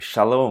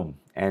Shalom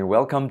and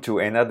welcome to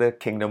another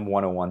Kingdom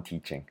 101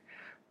 teaching.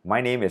 My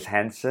name is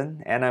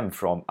Hanson and I'm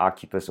from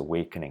Arkeepers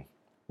Awakening.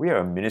 We are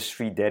a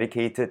ministry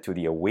dedicated to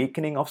the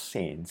awakening of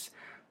saints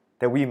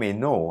that we may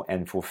know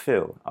and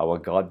fulfill our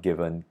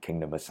God-given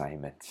kingdom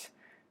assignments.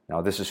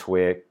 Now this is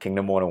where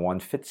Kingdom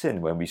 101 fits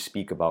in when we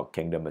speak about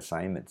kingdom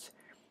assignments.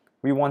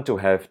 We want to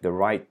have the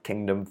right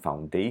kingdom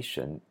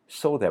foundation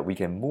so that we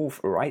can move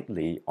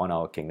rightly on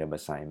our kingdom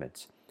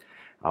assignments.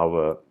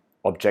 Our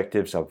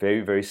objectives are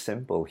very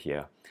simple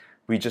here.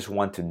 We just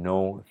want to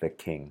know the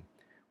King.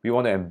 We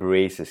want to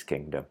embrace His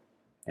kingdom.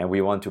 And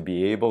we want to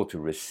be able to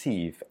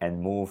receive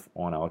and move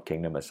on our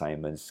kingdom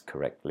assignments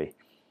correctly.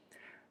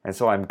 And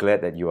so I'm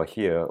glad that you are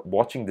here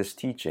watching this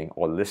teaching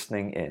or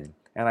listening in.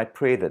 And I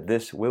pray that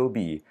this will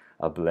be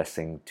a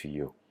blessing to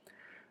you.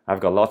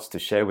 I've got lots to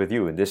share with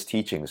you in this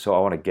teaching, so I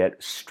want to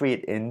get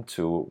straight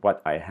into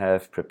what I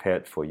have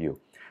prepared for you.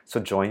 So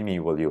join me,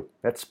 will you?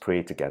 Let's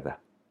pray together.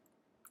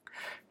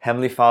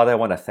 Heavenly Father, I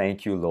want to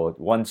thank you, Lord.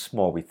 Once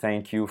more, we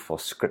thank you for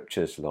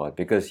scriptures, Lord,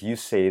 because you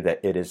say that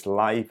it is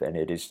life and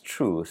it is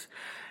truth,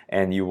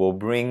 and you will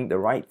bring the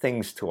right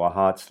things to our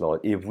hearts, Lord,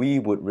 if we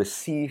would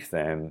receive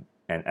them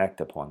and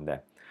act upon them.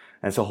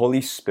 And so,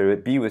 Holy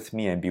Spirit, be with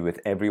me and be with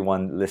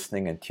everyone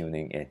listening and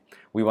tuning in.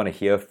 We want to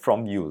hear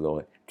from you,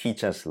 Lord.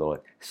 Teach us,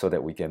 Lord, so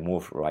that we can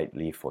move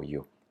rightly for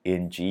you.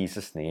 In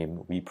Jesus'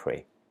 name we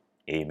pray.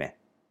 Amen.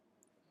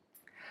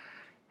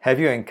 Have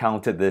you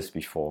encountered this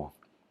before?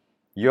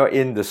 You're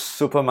in the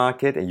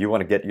supermarket and you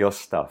want to get your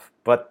stuff,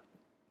 but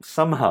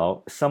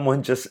somehow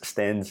someone just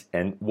stands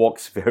and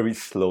walks very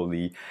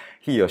slowly.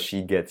 He or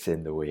she gets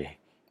in the way.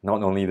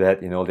 Not only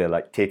that, they're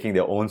like taking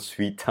their own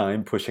sweet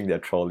time, pushing their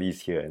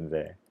trolleys here and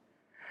there.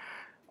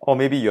 Or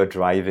maybe you're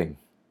driving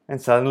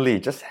and suddenly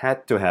it just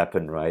had to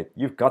happen, right?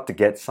 You've got to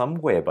get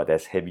somewhere, but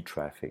there's heavy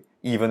traffic.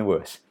 Even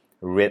worse,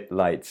 red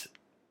lights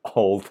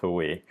all the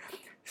way.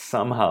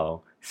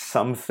 Somehow,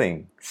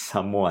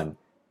 someone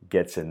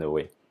gets in the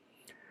way.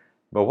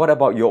 But what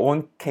about your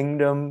own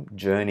kingdom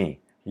journey,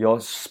 your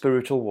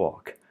spiritual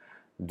walk?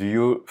 Do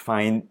you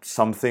find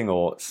something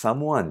or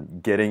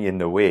someone getting in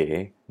the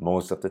way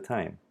most of the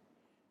time?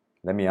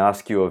 Let me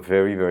ask you a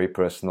very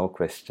personal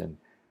question.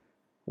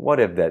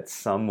 What if that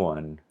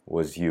someone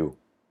was you?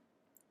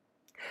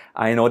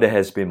 I know that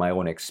has been my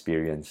own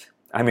experience.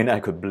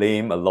 I could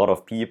blame a lot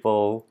of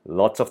people,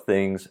 lots of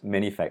things,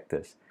 many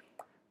factors.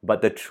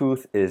 But the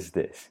truth is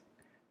this.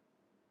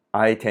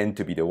 I tend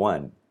to be the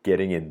one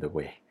getting in the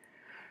way.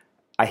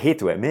 I hate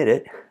to admit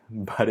it,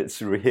 but it's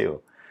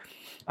real.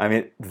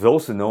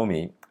 Those who know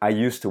me, I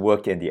used to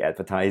work in the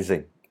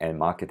advertising and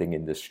marketing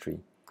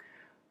industry.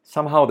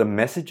 Somehow the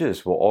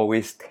messages were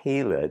always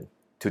tailored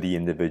to the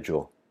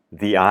individual,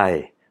 the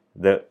I,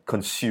 the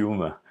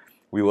consumer.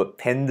 We would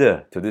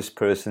tender to this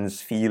person's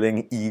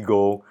feeling,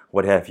 ego,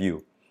 what have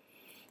you.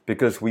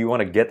 Because we want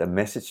to get the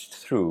message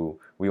through,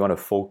 we want to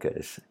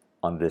focus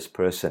on this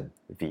person,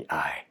 the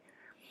I.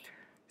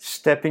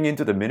 Stepping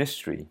into the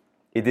ministry,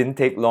 it didn't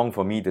take long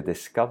for me to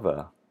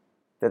discover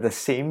that the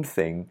same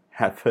thing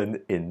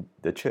happened in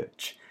the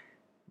church.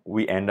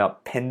 We end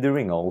up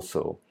pandering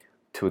also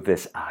to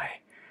this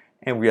I.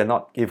 And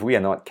if we are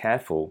not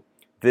careful,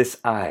 this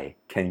I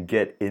can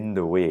get in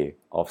the way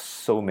of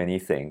so many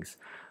things,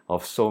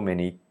 of so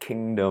many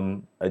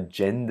kingdom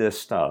agenda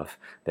stuff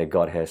that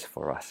God has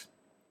for us.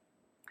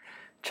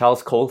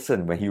 Charles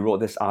Colson, when he wrote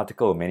this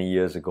article many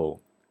years ago,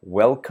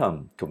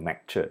 Welcome to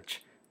Mac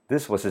Church,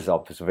 this was his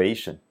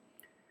observation.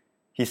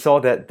 He saw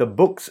that the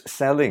books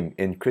selling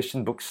in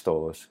Christian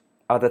bookstores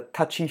are the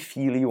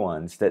touchy-feely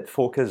ones that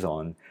focus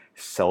on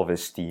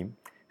self-esteem,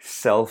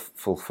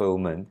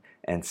 self-fulfillment,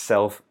 and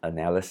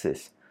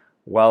self-analysis,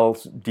 while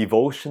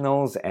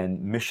devotionals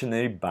and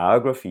missionary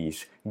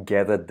biographies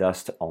gather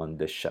dust on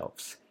the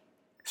shelves.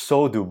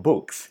 So do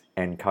books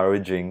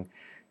encouraging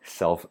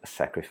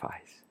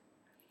self-sacrifice.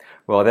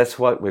 Well, that's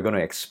what we're going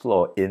to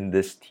explore in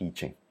this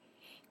teaching.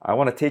 I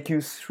want to take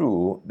you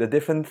through the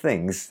different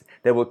things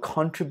that will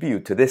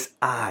contribute to this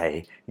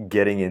I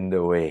getting in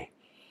the way.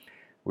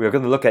 We are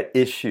going to look at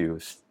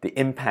issues, the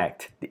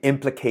impact, the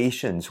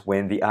implications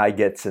when the I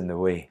gets in the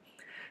way.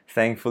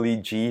 Thankfully,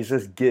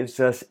 Jesus gives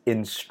us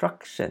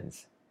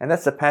instructions. And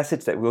that's the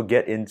passage that we'll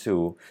get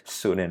into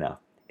soon enough.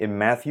 In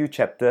Matthew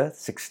chapter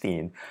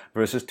 16,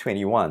 verses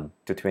 21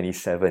 to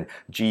 27,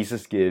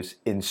 Jesus gives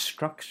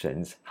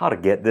instructions how to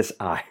get this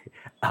I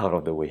out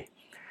of the way.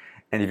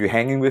 And if you're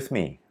hanging with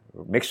me,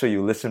 make sure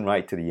you listen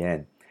right to the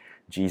end.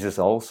 Jesus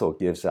also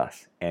gives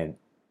us an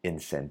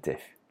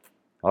incentive.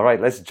 All right,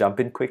 let's jump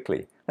in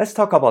quickly. Let's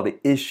talk about the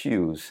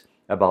issues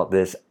about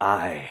this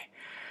I.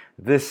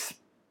 This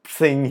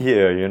thing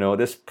here,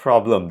 this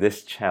problem,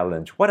 this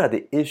challenge. What are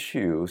the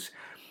issues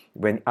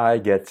when I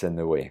gets in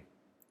the way?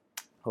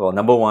 Well,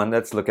 number one,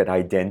 let's look at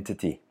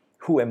identity.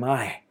 Who am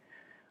I?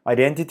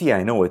 Identity,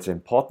 I know it's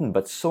important,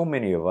 but so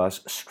many of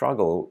us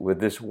struggle with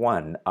this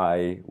one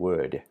I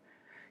word.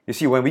 You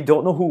see, when we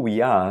don't know who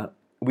we are,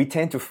 we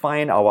tend to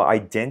find our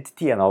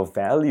identity and our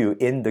value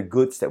in the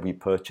goods that we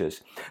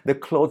purchase, the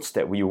clothes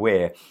that we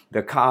wear,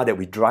 the car that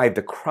we drive,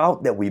 the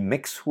crowd that we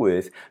mix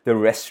with, the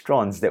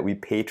restaurants that we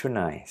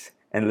patronize.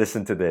 And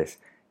listen to this,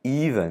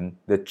 even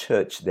the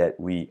church that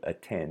we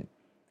attend.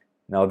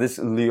 Now, this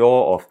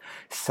lure of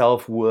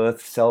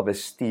self-worth,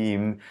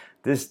 self-esteem,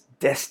 this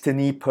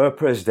destiny,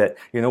 purpose that,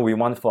 we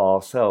want for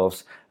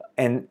ourselves,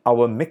 and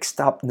our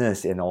mixed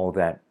upness in all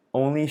that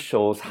only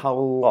shows how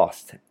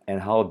lost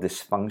and how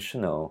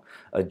dysfunctional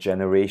a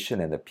generation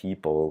and a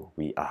people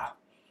we are.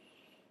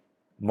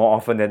 More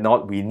often than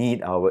not, we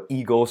need our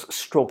egos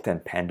stroked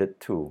and pandered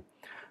to.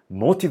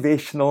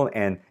 Motivational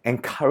and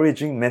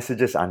encouraging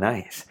messages are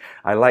nice.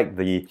 I like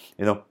the,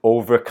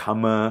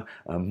 overcomer,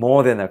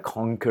 more than a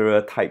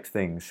conqueror type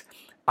things.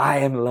 I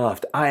am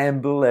loved, I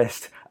am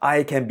blessed,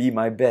 I can be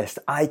my best,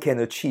 I can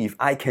achieve,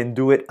 I can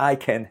do it, I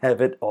can have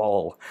it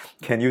all.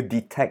 Can you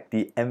detect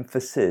the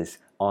emphasis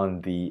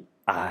on the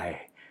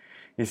I?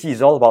 You see,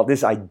 it's all about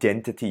this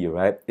identity,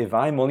 right? If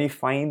I'm only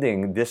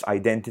finding this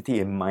identity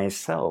in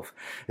myself,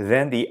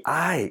 then the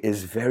I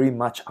is very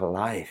much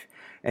alive.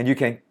 And you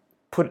can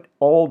put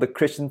all the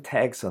Christian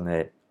tags on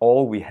it.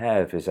 All we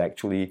have is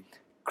actually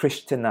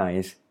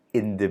Christianized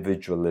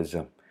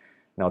individualism.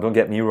 Now, don't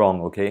get me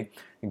wrong, okay?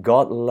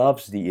 God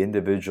loves the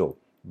individual,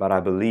 but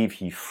I believe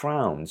He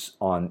frowns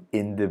on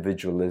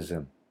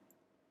individualism.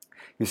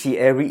 You see,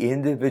 every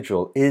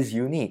individual is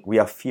unique. We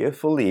are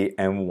fearfully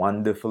and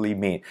wonderfully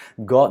made.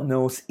 God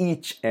knows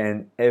each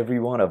and every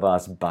one of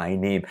us by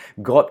name.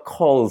 God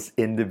calls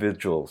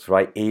individuals,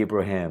 right?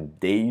 Abraham,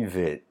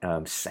 David,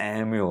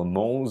 Samuel,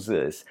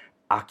 Moses,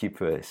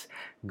 Archippus.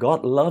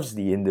 God loves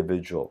the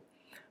individual.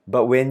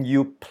 But when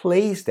you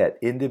place that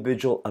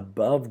individual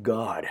above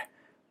God,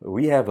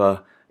 we have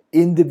a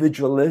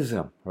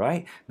individualism,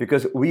 right?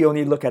 Because we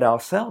only look at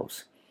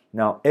ourselves.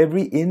 Now,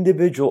 every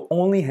individual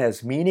only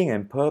has meaning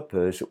and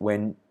purpose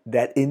when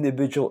that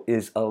individual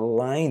is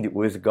aligned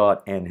with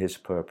God and His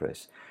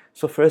purpose.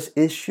 So first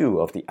issue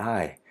of the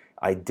I,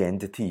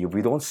 identity. If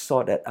we don't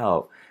sort that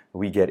out,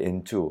 we get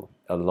into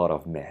a lot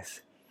of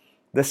mess.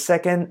 The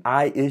second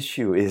I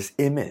issue is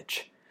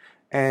image.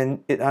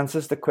 And it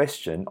answers the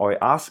question, or it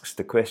asks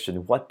the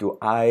question, what do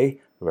I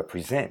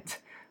represent?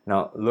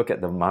 Now, look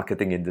at the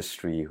marketing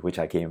industry, which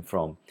I came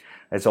from.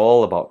 It's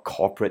all about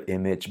corporate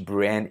image,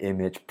 brand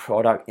image,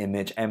 product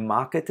image, and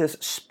marketers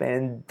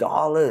spend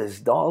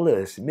dollars,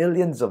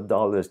 millions of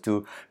dollars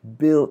to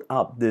build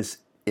up this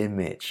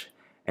image.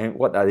 And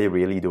what are they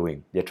really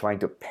doing? They're trying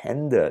to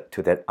pander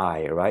to that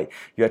I, right?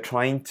 You're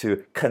trying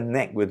to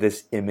connect with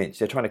this image.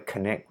 They're trying to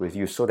connect with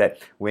you so that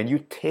when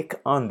you take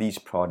on these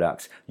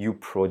products, you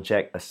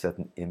project a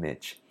certain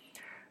image.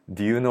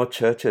 Do you know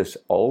churches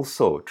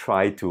also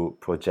try to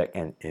project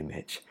an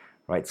image?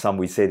 Right? Some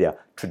we say they're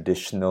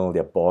traditional,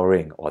 they're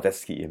boring, or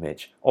that's the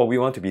image. Or we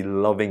want to be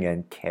loving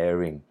and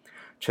caring.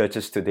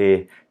 Churches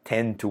today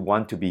tend to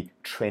want to be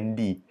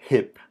trendy,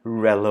 hip,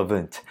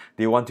 relevant.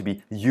 They want to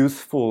be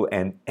youthful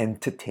and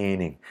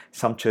entertaining.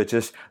 Some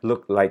churches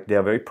look like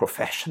they're very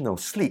professional,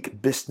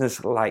 sleek,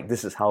 business-like.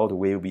 This is how the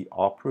way we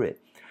operate.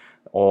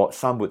 Or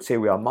some would say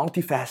we are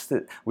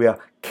multifaceted. We are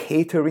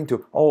catering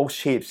to all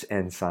shapes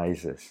and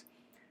sizes.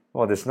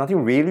 Well, there's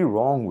nothing really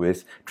wrong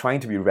with trying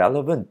to be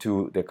relevant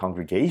to the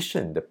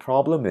congregation. The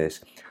problem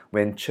is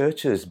when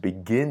churches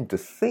begin to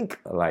think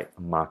like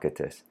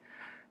marketers.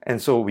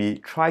 And so we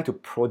try to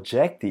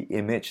project the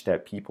image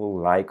that people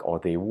like or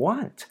they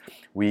want.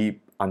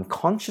 We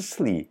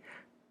unconsciously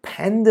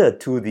pander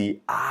to the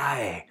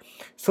I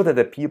so that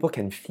the people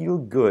can feel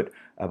good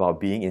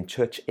about being in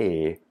church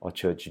A or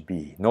church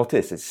B.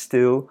 Notice it's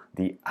still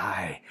the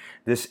I.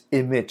 This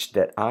image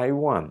that I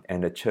want,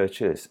 and the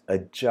churches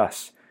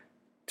adjust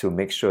to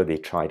make sure they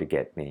try to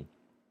get me.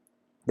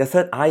 The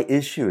third I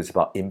issue is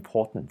about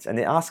importance, and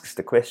it asks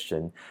the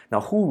question,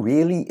 now who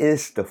really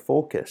is the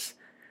focus?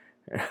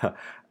 The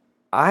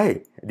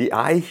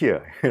I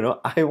here,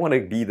 I want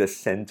to be the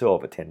center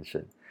of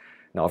attention.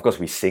 Now, of course,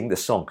 we sing the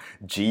song,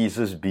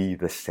 Jesus be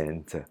the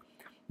center.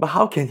 But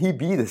how can He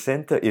be the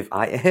center if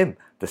I am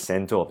the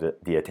center of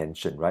the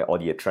attention, right, or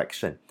the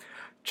attraction?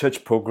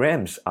 Church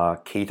programs are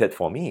catered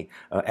for me.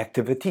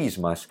 Activities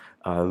must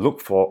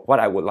look for what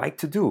I would like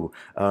to do.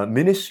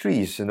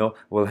 Ministries,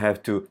 will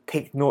have to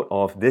take note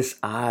of this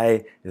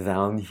I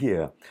down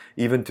here.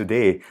 Even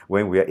today,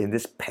 when we are in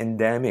this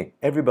pandemic,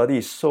 everybody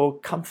is so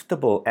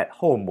comfortable at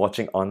home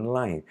watching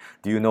online.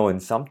 Do you know in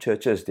some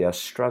churches they are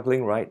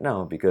struggling right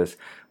now because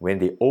when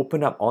they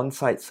open up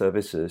on-site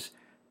services,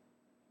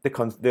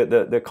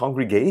 the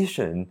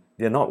congregation,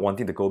 they're not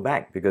wanting to go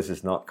back because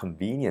it's not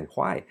convenient.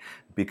 Why?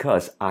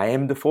 Because I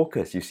am the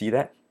focus. You see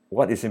that?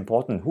 What is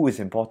important? Who is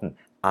important?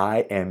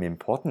 I am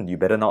important. You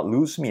better not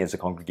lose me as a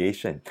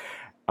congregation.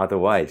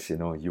 Otherwise,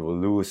 you will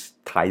lose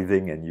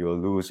tithing and you will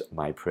lose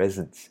my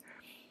presence.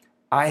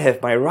 I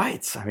have my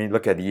rights.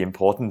 Look at the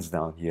importance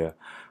down here.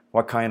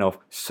 What kind of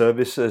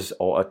services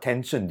or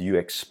attention do you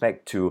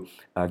expect to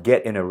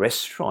get in a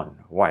restaurant?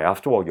 Why?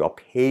 After all, you're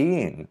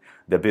paying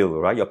the bill,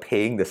 right? You're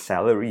paying the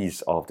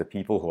salaries of the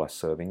people who are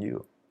serving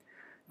you.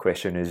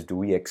 Question is, do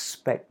we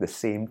expect the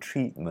same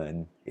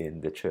treatment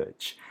in the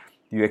church?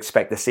 Do you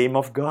expect the same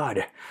of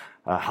God?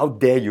 How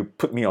dare you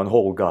put me on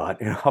hold, God?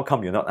 How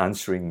come you're not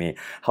answering me?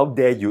 How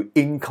dare you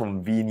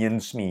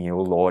inconvenience me,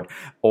 oh Lord?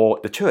 Or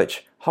the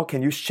church, how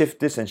can you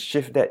shift this and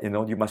shift that?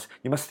 You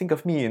must think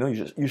of me.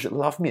 You should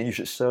love me and you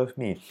should serve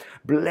me.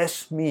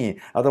 Bless me.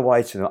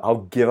 Otherwise,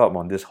 I'll give up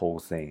on this whole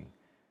thing.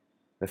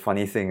 The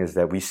funny thing is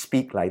that we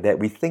speak like that,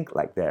 we think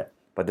like that,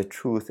 but the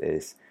truth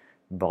is,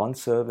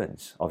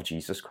 bondservants of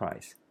Jesus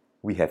Christ,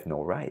 we have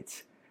no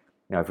rights.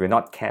 Now, if we're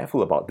not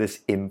careful about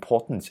this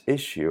important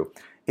issue,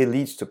 it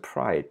leads to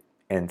pride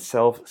and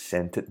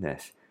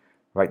self-centeredness.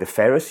 Right? The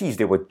Pharisees,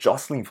 they were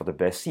jostling for the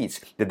best seats.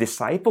 The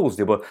disciples,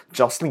 they were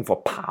jostling for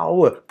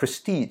power,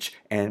 prestige,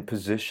 and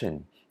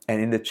position.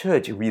 And in the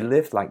church, if we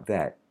live like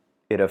that,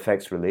 it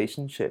affects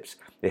relationships.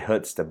 It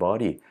hurts the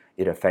body.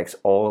 It affects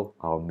all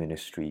our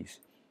ministries.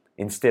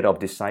 Instead of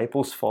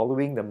disciples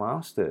following the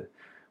master,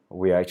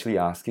 we're actually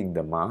asking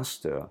the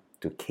master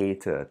to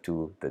cater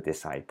to the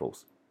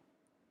disciples.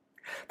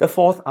 The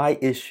fourth I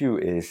issue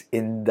is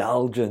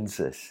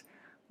indulgences.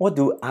 What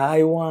do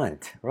I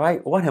want,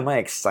 right? What am I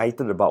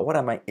excited about? What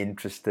am I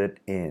interested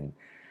in?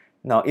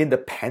 Now, in the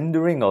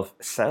pandering of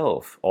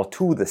self, or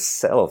to the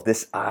self,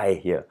 this I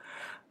here,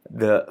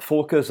 the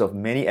focus of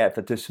many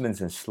advertisements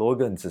and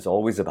slogans is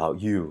always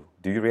about you.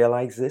 Do you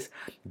realize this?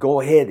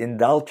 Go ahead,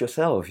 indulge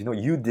yourself.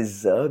 You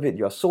deserve it.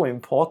 You're so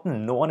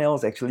important. No one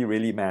else actually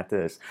really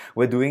matters.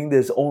 We're doing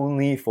this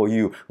only for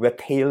you. We're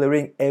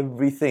tailoring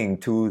everything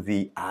to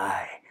the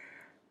I.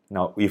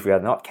 Now, if we are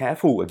not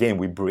careful, again,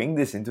 we bring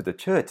this into the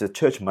church. The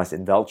church must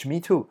indulge me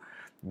too.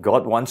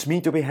 God wants me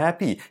to be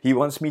happy. He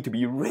wants me to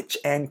be rich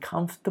and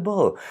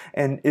comfortable.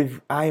 And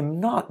if I'm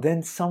not,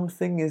 then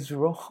something is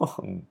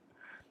wrong.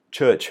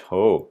 Church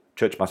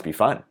must be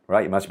fun,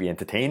 right? It must be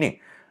entertaining.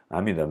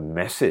 The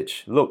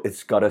message, look,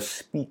 it's got to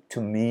speak to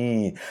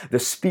me. The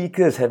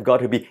speakers have got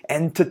to be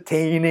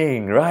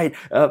entertaining, right?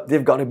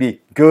 They've got to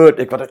be good.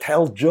 They've got to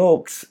tell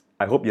jokes.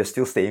 I hope you're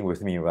still staying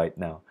with me right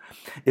now.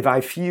 If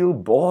I feel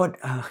bored,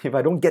 if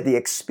I don't get the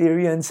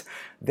experience,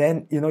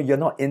 then, you're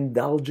not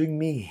indulging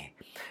me.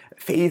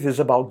 Faith is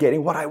about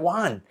getting what I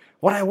want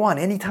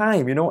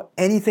anytime,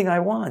 anything I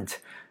want.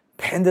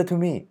 Pander to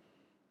me.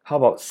 How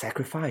about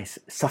sacrifice,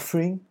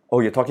 suffering? Oh,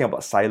 you're talking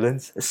about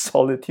silence,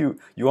 solitude.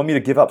 You want me to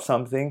give up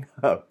something?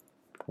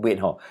 Wait,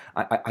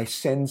 I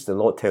sense the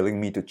Lord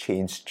telling me to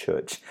change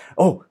church.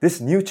 Oh,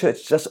 this new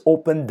church just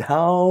opened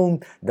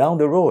down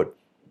the road.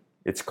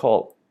 It's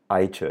called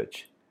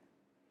iChurch.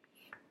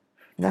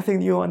 Nothing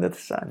new under the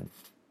sun.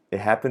 It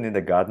happened in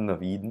the Garden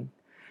of Eden.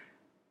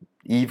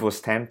 Eve was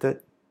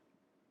tempted.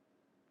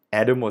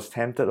 Adam was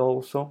tempted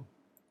also.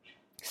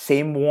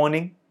 Same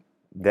warning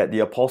that the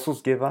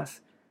apostles give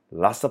us.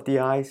 Lust of the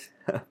eyes,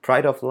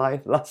 pride of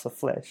life, lust of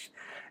flesh.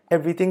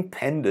 Everything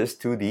panders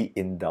to the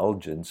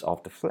indulgence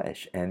of the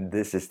flesh. And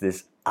this is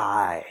this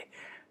I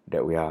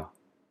that we are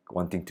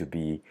wanting to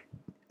be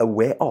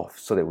aware of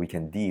so that we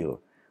can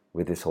deal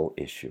with this whole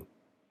issue.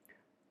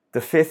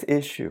 The fifth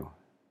issue.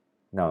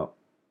 Now,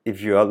 if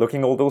you are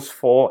looking at all those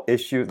four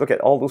issues, look at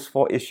all those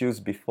four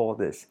issues before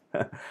this.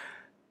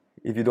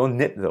 If you don't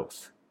nip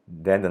those,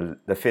 then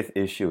the fifth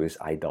issue is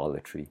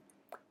idolatry.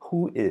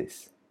 Who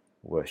is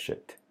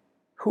worshipped?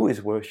 Who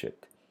is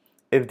worshipped?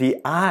 If the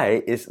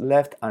I is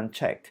left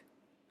unchecked,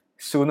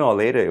 sooner or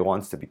later it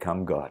wants to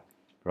become God,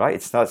 right?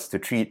 It starts to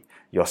treat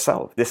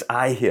yourself, this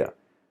I here,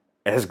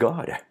 as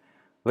God.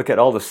 Look at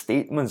all the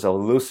statements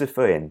of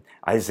Lucifer in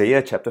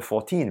Isaiah chapter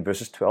 14,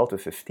 verses 12 to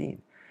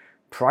 15.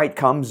 Pride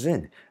comes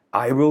in.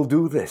 I will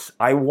do this.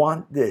 I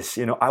want this.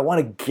 I want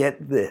to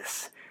get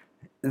this.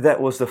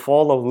 That was the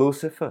fall of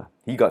Lucifer.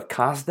 He got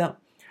cast down.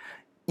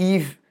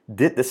 Eve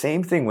did the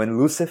same thing when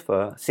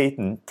Lucifer,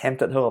 Satan,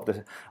 tempted her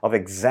of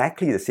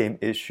exactly the same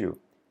issue.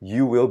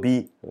 You will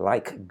be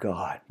like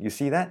God. You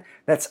see that?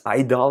 That's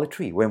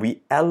idolatry, when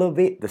we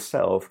elevate the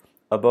self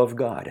above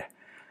God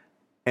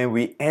and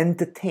we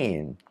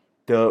entertain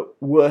the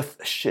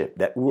worship,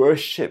 that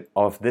worship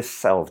of this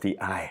self, the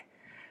I.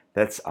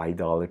 That's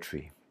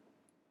idolatry.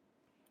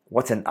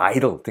 What's an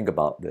idol? Think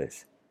about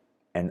this.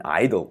 An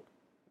idol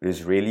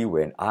is really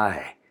when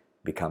I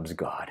becomes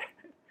God.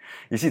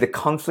 You see, the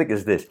conflict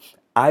is this.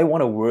 I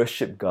want to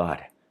worship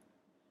God,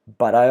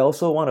 but I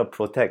also want to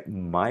protect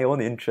my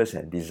own interests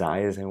and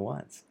desires and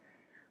wants.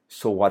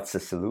 So what's the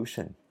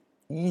solution?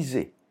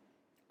 Easy.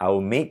 I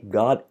will make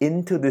God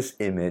into this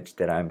image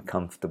that I'm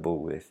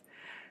comfortable with.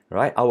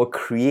 Right? I will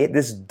create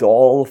this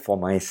doll for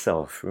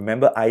myself.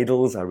 Remember,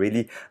 idols are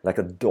really like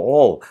a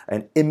doll,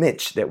 an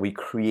image that we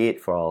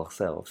create for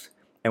ourselves.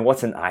 And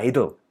what's an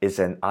idol? It's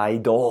an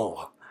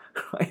idol.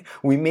 Right?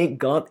 We make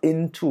God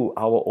into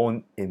our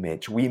own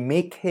image. We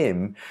make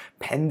Him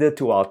pander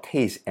to our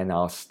taste and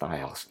our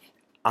styles.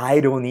 I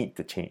don't need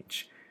to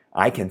change.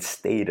 I can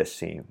stay the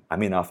same.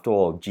 After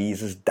all,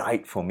 Jesus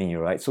died for me,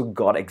 right? So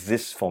God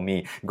exists for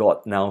me.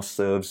 God now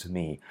serves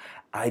me.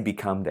 I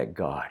become that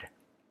God.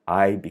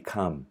 I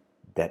become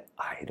that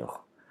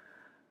idol.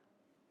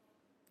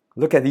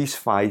 Look at these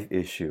 5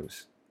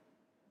 issues.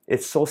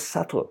 It's so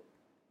subtle.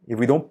 if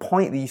we don't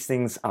point these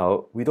things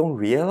out, we don't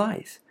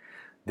realize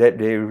that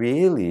they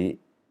really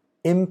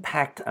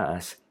impact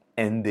us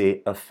and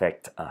they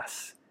affect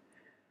us.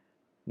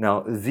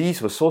 Now,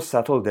 these were so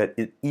subtle that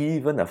it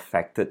even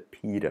affected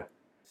Peter.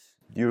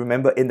 Do you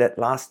remember in that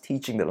last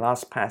teaching, the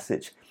last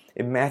passage,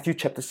 in Matthew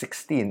chapter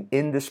 16,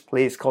 in this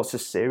place called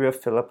Caesarea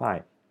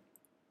Philippi,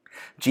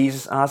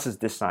 Jesus asked his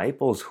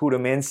disciples, "Who do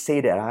men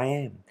say that I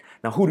am?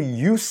 Now, who do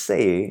you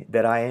say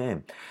that I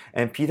am?"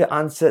 And Peter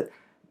answered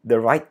the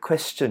right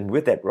question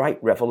with that right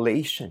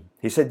revelation.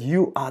 He said,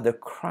 "You are the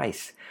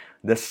Christ,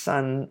 the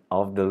Son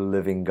of the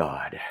living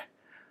God."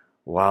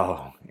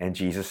 Wow. And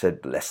Jesus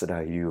said, "Blessed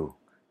are you,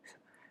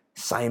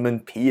 Simon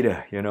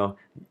Peter."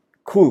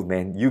 Cool,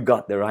 man, you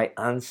got the right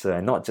answer,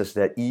 and not just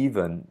that,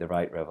 even the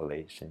right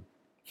revelation.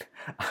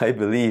 I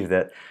believe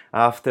that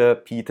after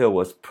Peter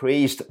was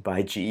praised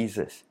by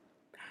Jesus,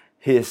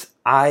 his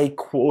I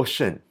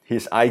quotient,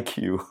 his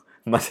IQ,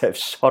 must have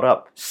shot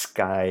up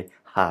sky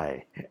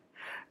high.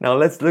 Now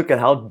let's look at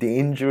how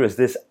dangerous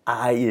this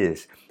I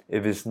is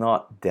if it's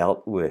not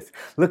dealt with.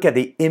 Look at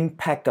the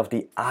impact of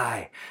the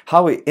I,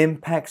 how it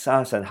impacts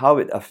us and how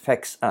it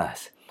affects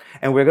us.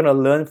 And we're going to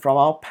learn from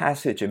our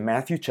passage in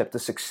Matthew chapter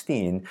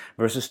 16,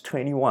 verses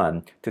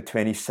 21 to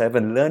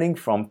 27, learning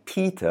from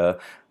Peter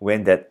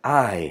when that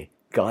I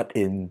got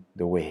in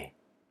the way.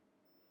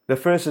 The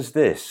first is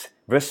this,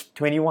 verse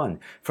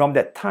 21. From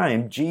that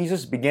time,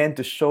 Jesus began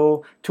to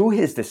show to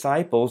his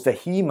disciples that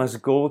he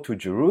must go to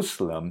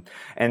Jerusalem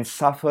and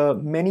suffer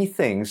many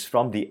things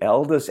from the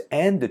elders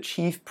and the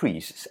chief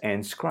priests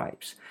and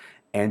scribes,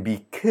 and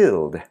be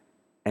killed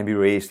and be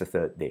raised the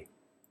third day.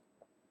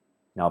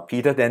 Now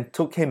Peter then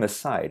took him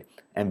aside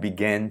and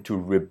began to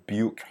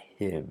rebuke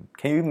him.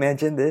 Can you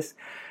imagine this?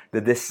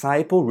 The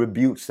disciple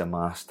rebukes the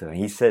master.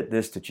 He said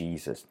this to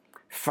Jesus,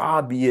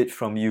 "Far be it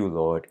from you,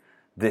 Lord,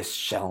 this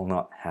shall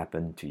not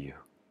happen to you."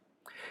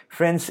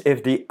 Friends,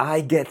 if the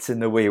I gets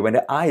in the way, when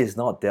the I is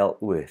not dealt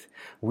with,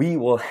 we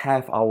will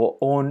have our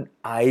own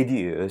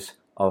ideas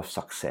of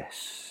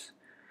success.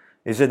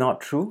 Is it not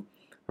true?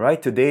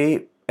 Right?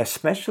 Today,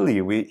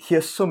 especially, we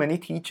hear so many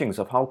teachings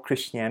of how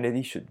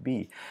Christianity should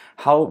be,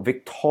 how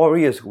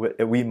victorious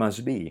we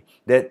must be,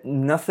 that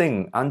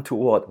nothing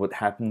untoward would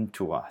happen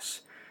to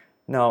us.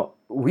 Now,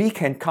 we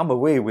can come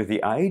away with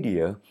the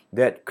idea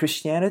that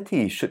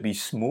Christianity should be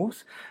smooth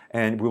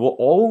and we will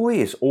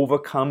always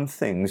overcome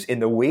things in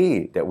the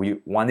way that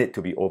we want it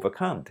to be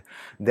overcome.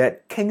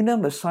 That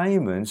kingdom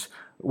assignments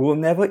will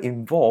never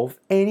involve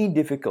any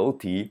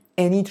difficulty,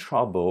 any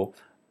trouble,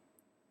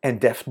 and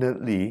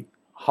definitely,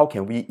 how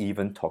can we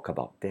even talk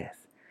about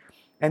death?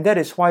 And that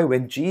is why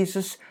when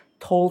Jesus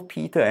told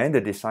Peter and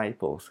the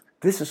disciples,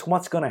 "This is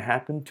what's going to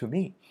happen to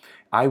me.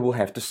 I will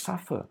have to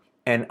suffer,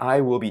 and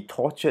I will be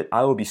tortured,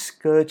 I will be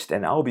scourged,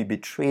 and I will be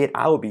betrayed,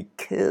 I will be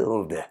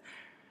killed."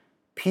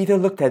 Peter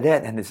looked at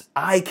that and his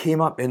eye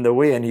came up in the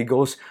way and he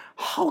goes,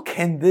 "How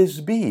can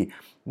this be?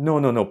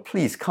 No,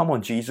 please, come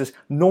on, Jesus.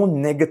 No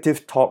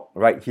negative talk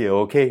right here,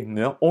 okay?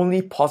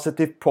 Only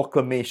positive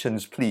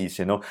proclamations, please.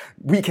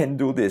 We can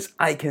do this.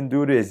 I can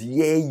do this.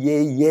 Yay,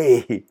 yay,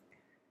 yay."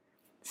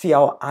 See,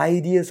 our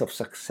ideas of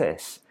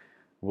success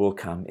will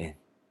come in.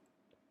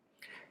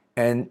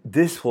 And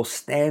this will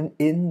stand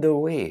in the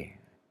way,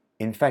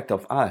 in fact,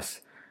 of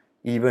us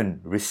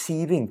even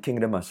receiving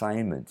kingdom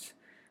assignments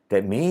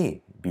that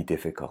may be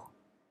difficult.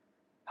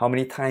 How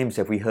many times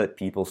have we heard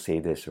people say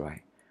this,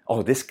 right?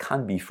 "Oh, this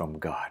can't be from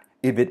God.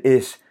 If it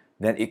is,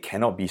 then it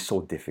cannot be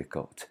so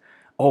difficult.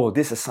 Oh,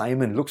 this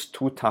assignment looks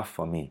too tough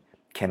for me."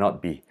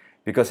 Cannot be.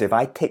 Because if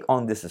I take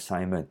on this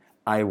assignment,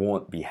 I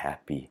won't be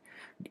happy.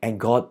 And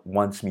God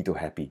wants me to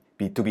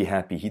be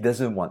happy. He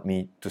doesn't want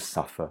me to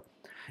suffer.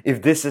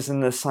 If this is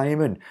an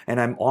assignment and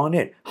I'm on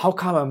it, how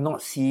come I'm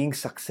not seeing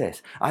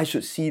success? I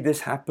should see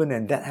this happen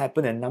and that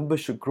happen and numbers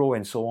should grow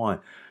and so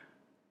on.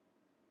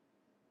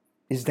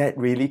 Is that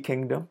really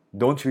kingdom?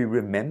 Don't we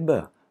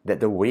remember that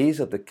the ways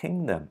of the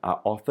kingdom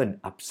are often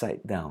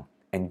upside down,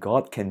 and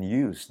God can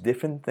use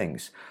different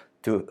things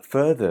to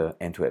further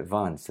and to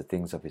advance the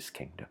things of His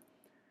kingdom.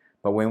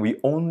 But when we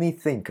only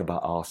think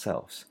about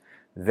ourselves,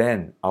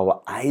 then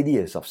our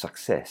ideas of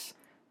success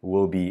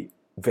will be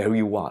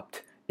very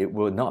warped. It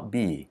will not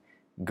be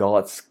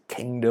God's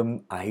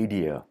kingdom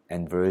idea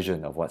and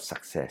version of what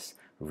success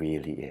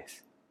really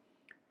is.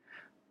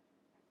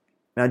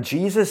 Now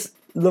Jesus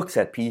looks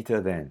at Peter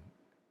then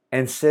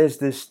and says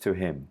this to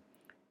him.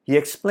 He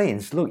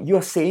explains, "Look, you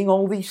are saying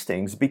all these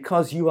things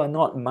because you are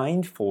not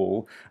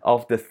mindful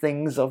of the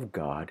things of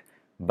God,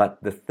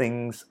 but the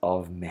things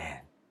of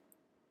man."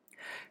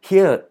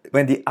 Here,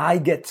 when the I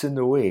gets in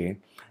the way,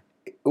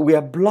 we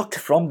are blocked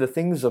from the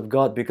things of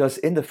God because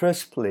in the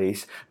first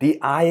place, the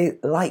I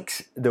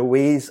likes the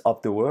ways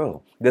of the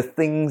world, the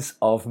things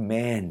of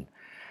man.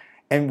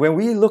 And when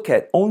we look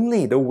at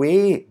only the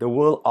way the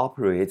world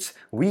operates,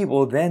 we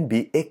will then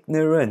be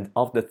ignorant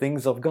of the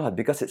things of God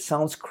because it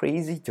sounds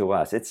crazy to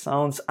us. It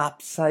sounds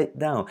upside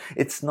down.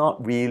 It's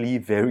not really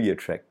very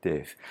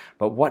attractive.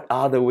 But what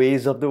are the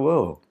ways of the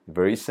world?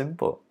 Very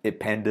simple. It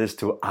panders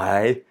to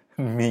I,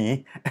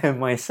 me, and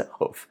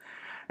myself.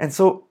 And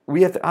so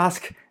we have to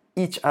ask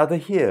each other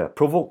here,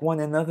 provoke one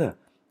another.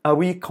 Are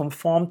we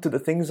conformed to the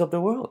things of the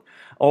world?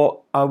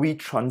 Or are we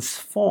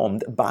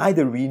transformed by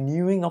the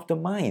renewing of the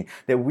mind,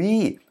 that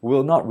we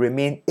will not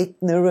remain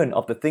ignorant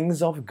of the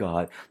things of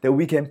God, that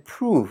we can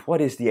prove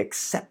what is the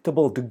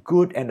acceptable, the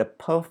good, and the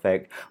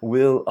perfect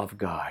will of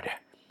God?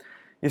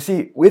 You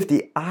see, if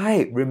the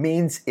I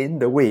remains in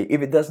the way,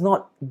 if it does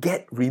not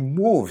get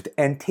removed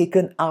and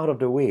taken out of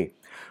the way,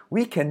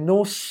 we can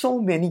know so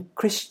many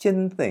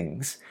Christian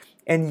things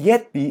and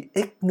yet be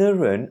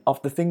ignorant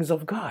of the things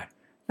of God.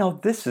 Now,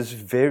 this is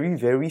very,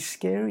 very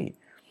scary.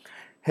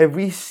 Have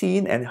we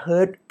seen and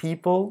heard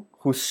people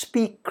who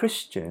speak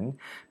Christian,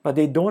 but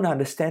they don't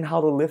understand how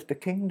to live the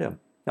kingdom?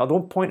 Now,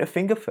 don't point a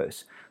finger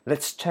first.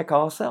 Let's check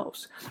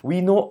ourselves.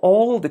 We know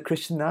all the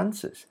Christian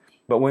answers,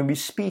 but when we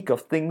speak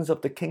of things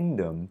of the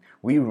kingdom,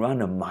 we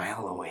run a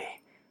mile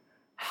away.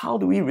 How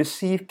do we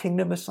receive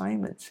kingdom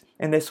assignments?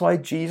 And that's why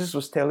Jesus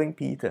was telling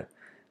Peter,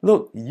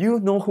 look, you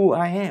know who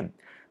I am,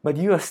 but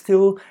you are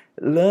still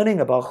learning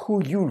about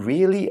who you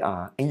really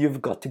are, and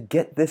you've got to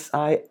get this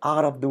I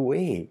out of the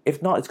way.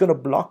 If not, it's going to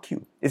block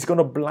you. It's going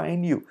to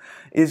blind you.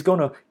 It's going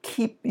to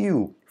keep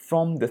you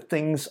from the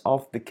things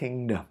of the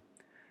kingdom.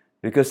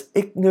 Because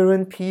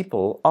ignorant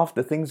people of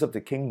the things of the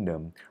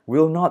kingdom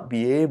will not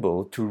be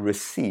able to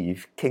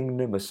receive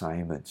kingdom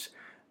assignments.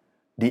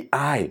 The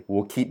I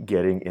will keep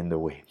getting in the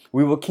way.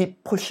 We will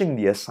keep pushing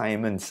the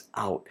assignments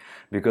out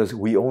because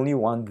we only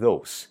want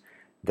those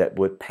that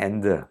would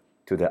pander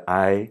to the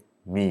I,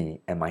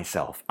 me, and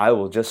myself. I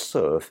will just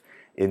serve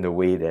in the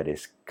way that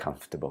is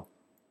comfortable.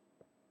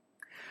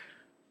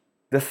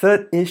 The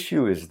third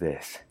issue is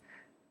this.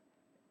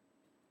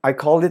 I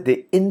call it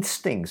the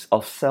instincts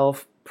of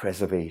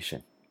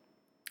self-preservation.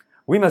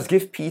 We must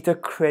give Peter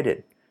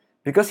credit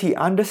because he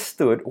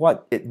understood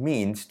what it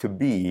means to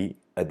be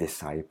a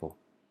disciple.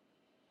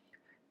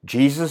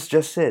 Jesus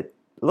just said,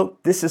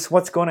 look, this is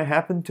what's going to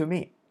happen to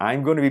me.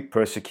 I'm going to be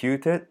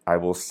persecuted. I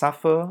will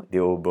suffer. They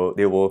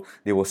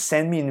will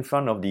send me in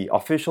front of the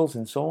officials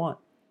and so on.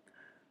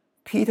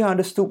 Peter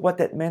understood what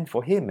that meant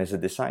for him as a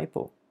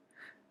disciple.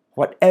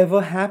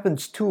 Whatever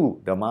happens to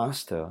the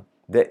master,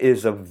 there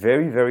is a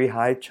very, very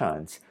high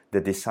chance the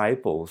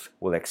disciples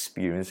will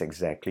experience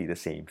exactly the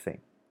same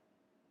thing.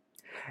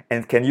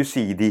 And can you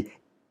see the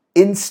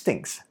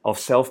instincts of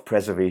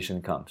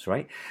self-preservation comes,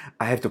 right?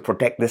 I have to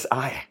protect this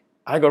I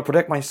got to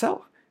protect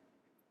myself.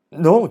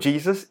 No,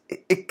 Jesus,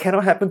 it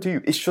cannot happen to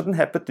you. It shouldn't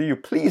happen to you.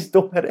 Please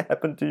don't let it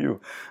happen to you.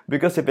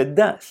 Because if it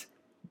does,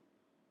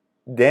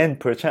 then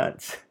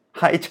perchance,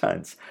 high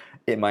chance,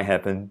 it might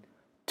happen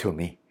to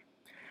me.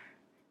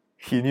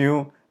 He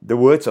knew the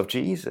words of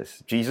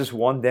Jesus. Jesus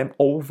warned them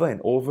over and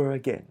over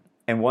again.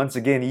 And once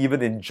again,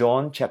 even in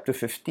John chapter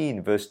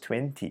 15, verse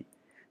 20,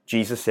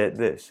 Jesus said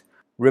this,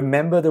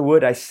 remember the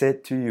word I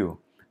said to you,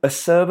 a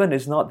servant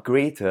is not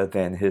greater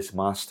than his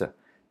master.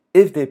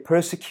 If they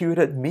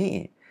persecuted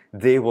me,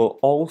 they will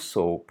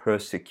also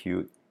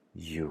persecute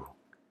you.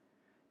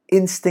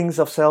 Instincts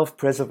of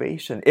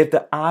self-preservation. If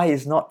the I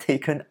is not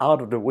taken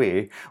out of the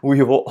way,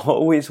 we will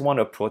always want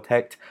to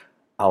protect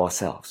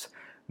ourselves,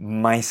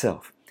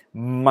 myself,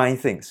 my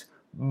things,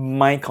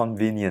 my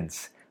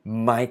convenience,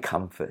 my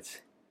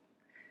comfort.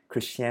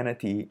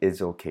 Christianity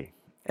is okay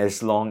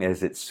as long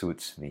as it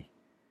suits me.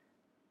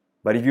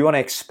 But if you want to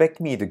expect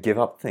me to give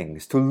up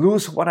things, to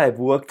lose what I've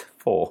worked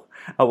for,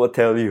 I will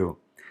tell you,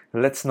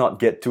 let's not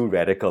get too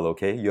radical,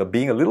 okay? You're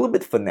being a little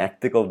bit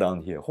fanatical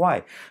down here.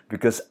 Why?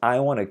 Because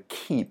I want to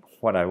keep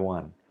what I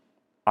want.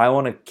 I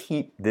want to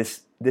keep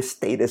this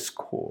status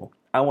quo.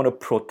 I want to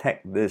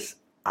protect this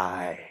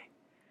I.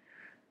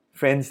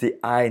 Friends, the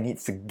I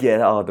needs to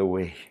get out of the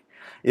way.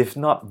 If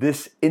not,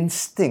 this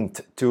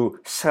instinct to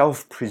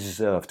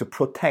self-preserve, to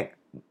protect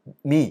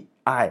me,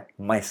 I,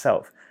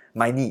 myself,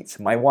 my needs,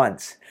 my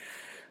wants,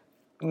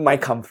 my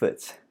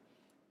comforts,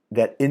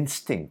 that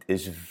instinct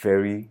is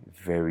very,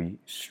 very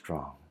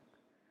strong.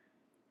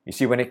 You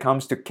see, when it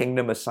comes to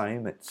kingdom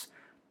assignments,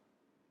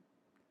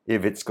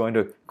 if it's going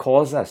to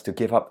cause us to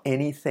give up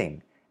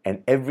anything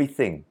and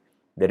everything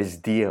that is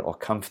dear or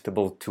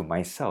comfortable to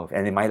myself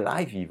and in my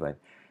life even,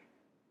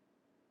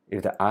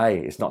 if the I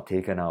is not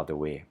taken out of the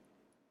way,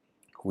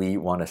 we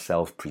want to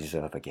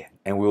self-preserve again.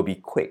 And we'll be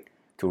quick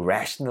to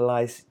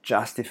rationalize,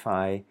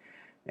 justify,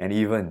 and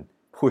even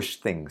push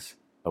things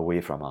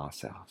away from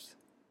ourselves.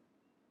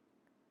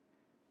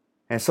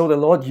 And so the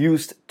Lord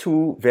used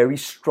two very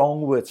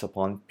strong words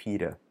upon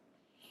Peter.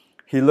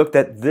 He looked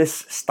at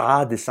this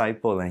star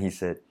disciple and he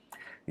said,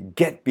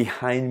 get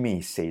behind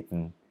me,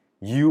 Satan.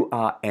 You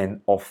are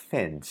an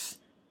offense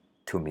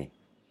to me.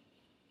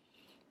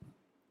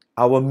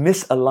 Our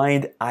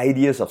misaligned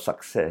ideas of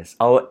success,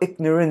 our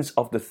ignorance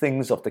of the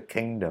things of the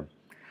kingdom,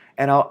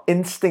 and our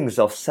instincts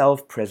of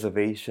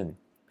self-preservation,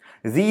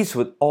 these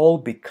would all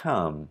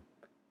become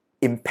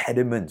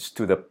impediments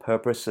to the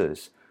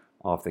purposes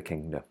of the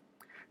kingdom.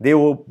 They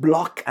will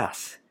block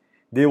us.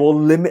 They will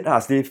limit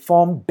us. They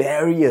form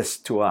barriers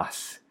to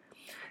us.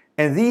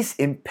 And these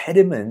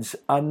impediments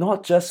are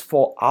not just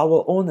for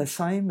our own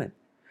assignment.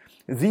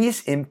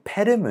 these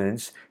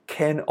impediments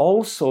can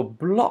also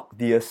block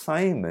the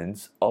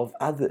assignments of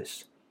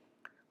others.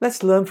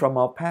 Let's learn from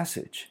our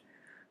passage.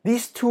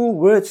 These two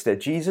words that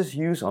Jesus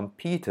used on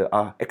Peter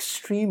are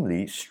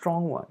extremely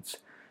strong ones.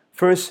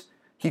 First,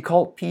 he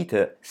called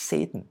Peter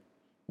Satan.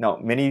 Now,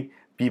 many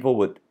people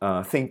would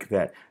think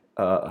that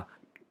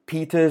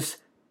Peter's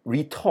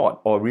retort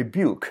or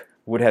rebuke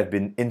would have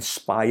been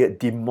inspired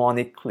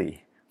demonically.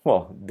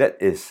 Well, that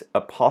is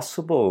a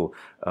possible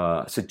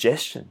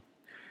suggestion.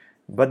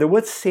 But the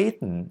word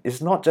Satan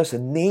is not just a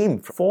name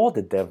for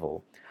the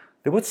devil.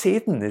 The word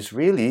Satan is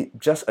really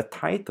just a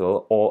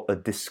title or a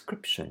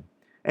description.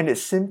 And it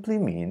simply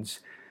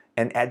means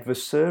an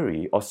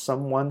adversary or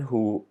someone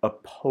who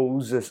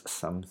opposes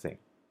something.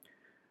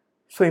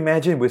 So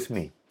imagine with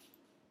me,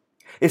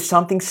 if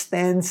something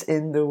stands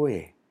in the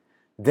way,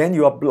 then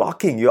you are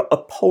blocking, you're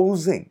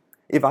opposing.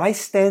 If I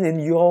stand in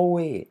your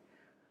way,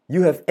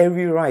 you have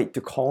every right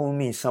to call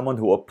me someone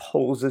who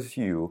opposes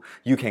you.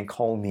 You can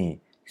call me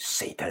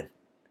Satan.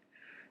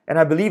 And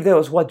I believe that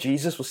was what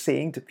Jesus was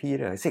saying to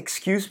Peter. He said,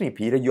 excuse me,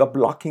 Peter, you are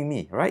blocking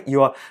me, right?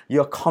 You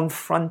are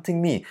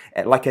confronting me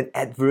like an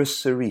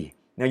adversary.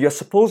 Now, you're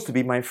supposed to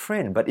be my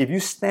friend, but if you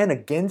stand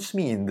against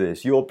me in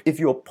this, if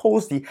you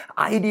oppose the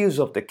ideas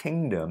of the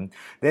kingdom,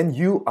 then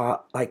you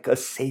are like a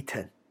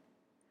Satan.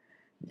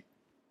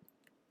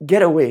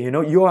 Get away,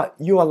 you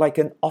are like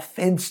an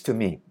offense to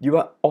me. You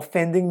are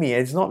offending me.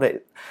 It's not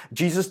that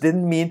Jesus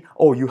didn't mean,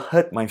 oh, you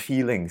hurt my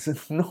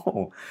feelings.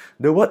 No,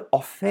 the word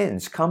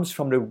offense comes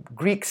from the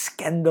Greek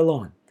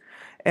scandalon.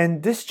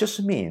 And this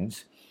just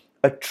means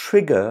a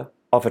trigger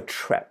of a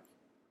trap.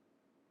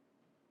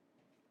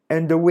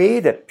 And the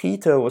way that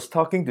Peter was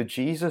talking to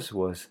Jesus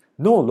was,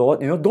 no, Lord,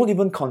 don't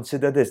even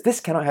consider this. This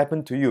cannot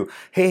happen to you.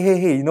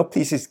 Hey,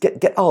 please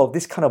get out of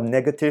this kind of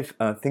negative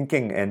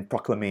thinking and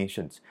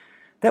proclamations.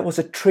 That was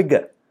a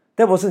trigger.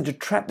 That wasn't the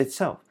trap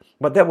itself,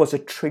 but that was a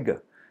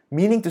trigger.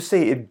 Meaning to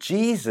say, if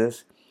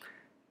Jesus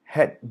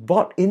had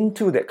bought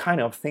into that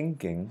kind of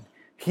thinking,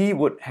 he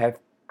would have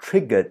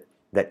triggered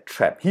that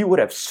trap. He would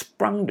have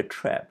sprung the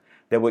trap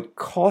that would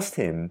cause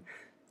him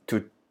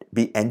to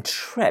be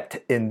entrapped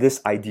in this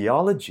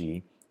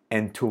ideology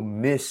and to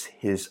miss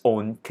his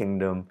own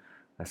kingdom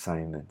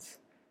assignments.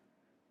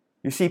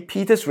 You see,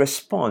 Peter's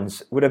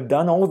response would have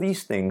done all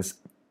these things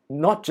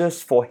not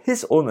just for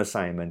his own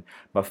assignment,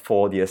 but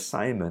for the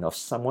assignment of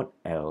someone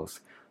else,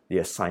 the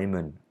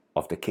assignment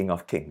of the King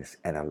of Kings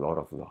and a Lord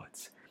of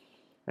Lords.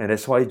 And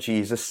that's why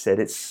Jesus said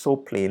it so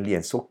plainly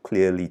and so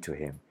clearly to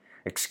him.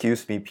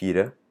 Excuse me,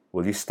 Peter,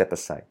 will you step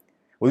aside?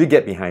 Will you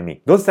get behind me?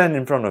 Don't stand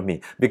in front of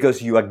me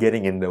because you are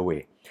getting in the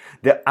way.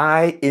 The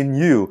I in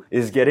you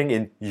is getting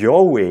in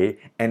your way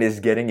and is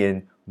getting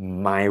in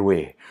my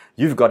way.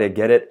 You've got to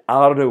get it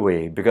out of the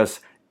way because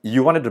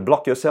you wanted to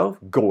block yourself?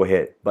 Go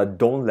ahead, but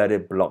don't let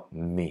it block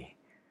me.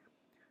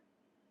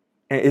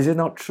 And is it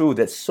not true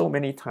that so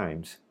many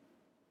times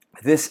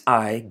this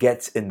I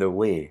gets in the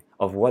way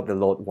of what the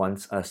Lord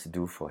wants us to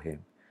do for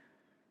Him?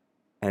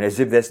 And as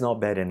if that's not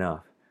bad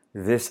enough,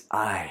 this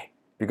I,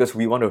 because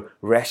we want to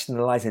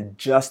rationalize and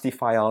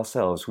justify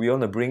ourselves, we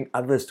want to bring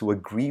others to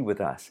agree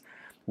with us,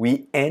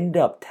 we end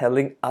up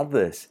telling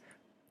others,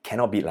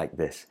 cannot be like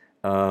this.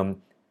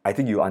 I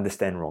think you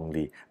understand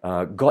wrongly.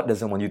 God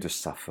doesn't want you to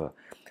suffer.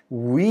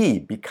 We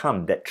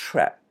become that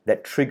trap,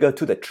 that trigger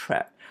to the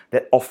trap,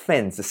 that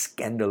offense, the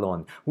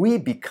scandalon. We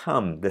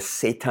become the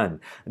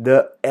Satan,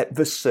 the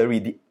adversary,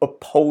 the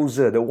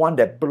opposer, the one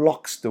that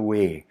blocks the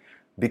way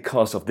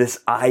because of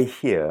this I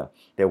here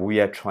that we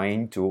are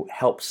trying to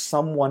help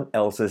someone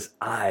else's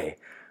I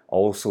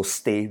also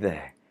stay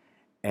there.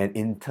 And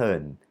in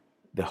turn,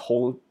 the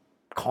whole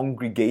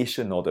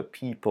congregation or the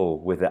people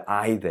with the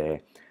I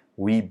there,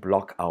 we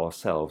block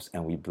ourselves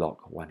and we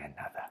block one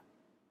another.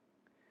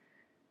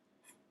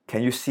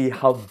 Can you see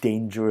how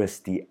dangerous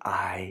the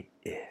I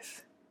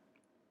is?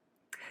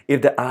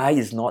 If the I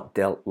is not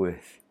dealt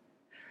with,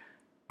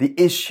 the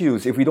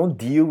issues, if we don't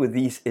deal with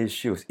these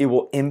issues, it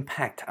will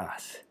impact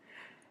us.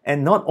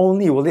 And not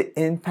only will it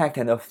impact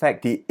and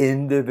affect the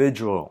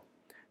individual,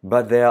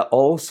 but there are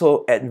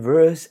also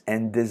adverse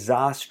and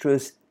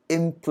disastrous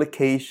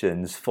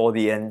implications for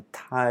the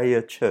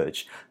entire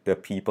church, the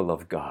people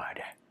of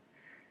God.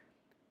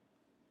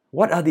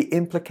 What are the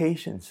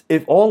implications?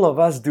 If all of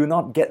us do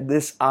not get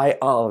this I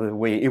out of the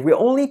way, if we're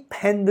only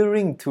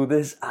pandering to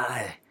this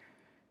I,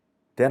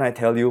 then I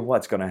tell you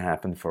what's going to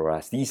happen for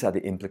us. These are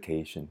the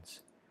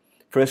implications.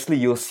 Firstly,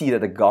 you'll see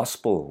that the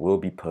gospel will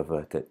be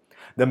perverted.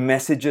 The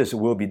messages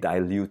will be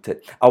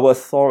diluted. Our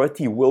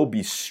authority will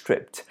be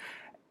stripped.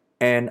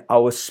 And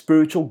our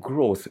spiritual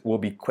growth will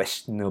be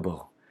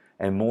questionable.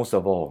 And most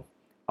of all,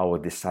 our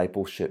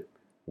discipleship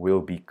will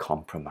be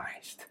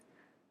compromised.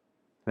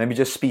 Let me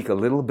just speak a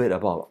little bit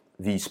about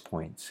these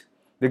points.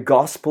 The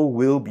gospel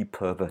will be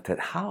perverted.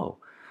 How?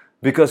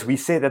 Because we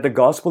say that the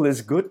gospel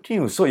is good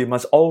news, so it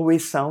must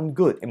always sound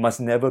good. It must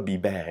never be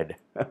bad.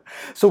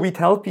 So we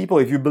tell people,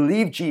 if you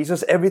believe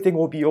Jesus, everything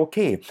will be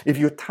okay. If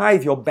you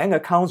tithe, your bank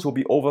accounts will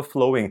be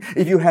overflowing.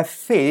 If you have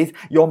faith,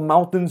 your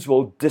mountains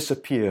will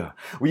disappear.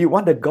 We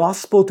want the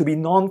gospel to be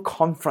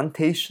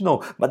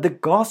non-confrontational, but the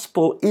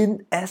gospel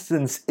in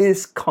essence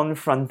is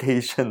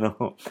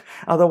confrontational.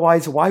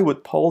 Otherwise, why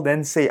would Paul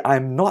then say,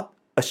 I'm not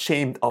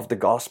ashamed of the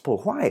gospel?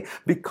 Why?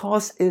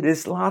 Because it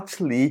is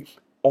largely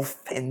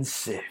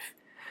offensive.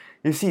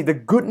 You see, the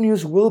good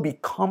news will be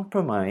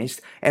compromised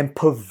and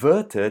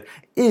perverted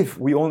if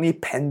we only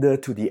pander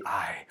to the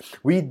eye.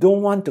 We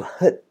don't want to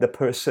hurt the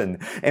person,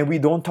 and we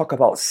don't talk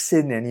about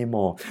sin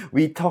anymore.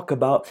 We talk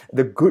about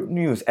the good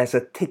news as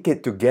a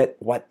ticket to get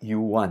what you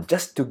want,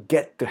 just to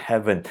get to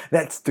heaven.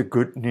 That's the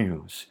good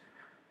news.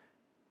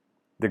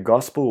 The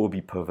gospel will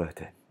be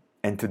perverted.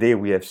 And today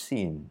we have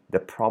seen the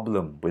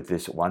problem with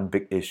this one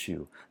big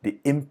issue, the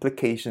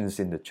implications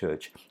in the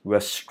church. We are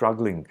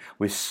struggling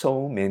with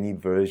so many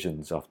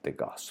versions of the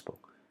gospel.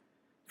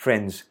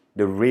 Friends,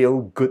 the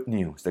real good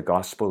news, the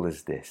gospel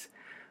is this,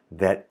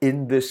 that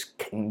in this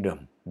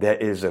kingdom there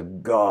is a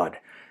God,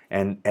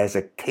 and as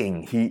a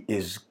king, He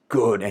is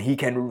good, and He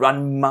can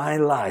run my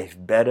life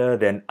better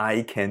than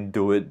I can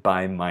do it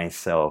by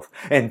myself.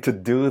 And to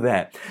do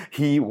that,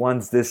 He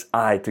wants this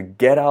I to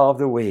get out of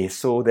the way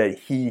so that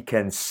He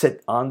can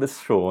sit on the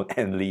throne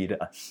and lead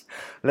us.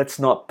 Let's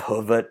not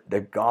pervert the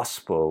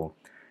gospel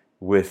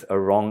with a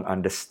wrong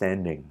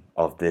understanding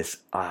of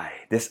this I.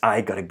 This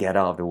I got to get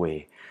out of the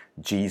way.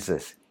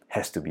 Jesus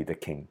has to be the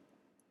king.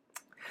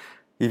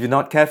 If you're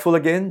not careful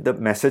again, the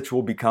message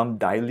will become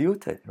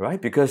diluted,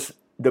 right? Because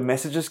the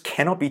messages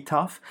cannot be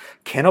tough,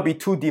 cannot be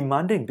too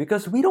demanding,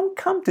 because we don't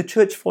come to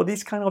church for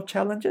these kind of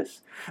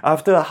challenges.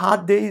 After a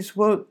hard day's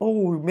work,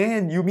 oh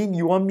man, you mean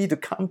you want me to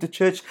come to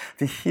church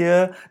to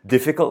hear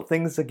difficult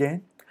things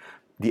again?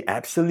 The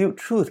absolute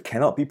truth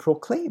cannot be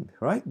proclaimed,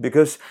 right?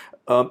 Because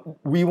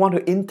we want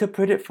to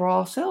interpret it for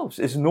ourselves.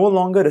 It's no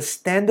longer the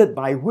standard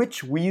by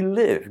which we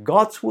live,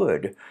 God's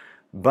word.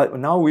 But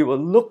now we will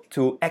look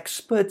to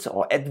experts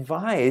or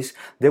advice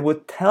that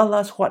will tell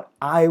us what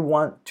I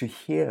want to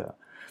hear.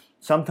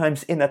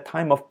 Sometimes in a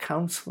time of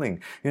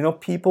counseling,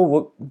 people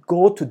will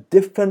go to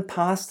different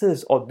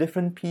pastors or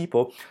different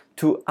people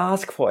to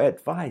ask for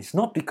advice,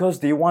 not because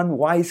they want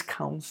wise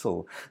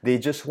counsel. They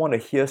just want to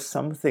hear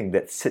something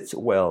that sits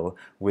well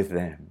with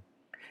them.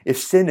 If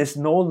sin is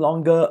no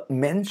longer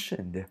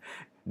mentioned,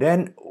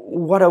 then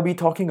what are we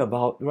talking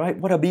about, right?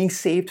 What are being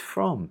saved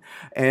from?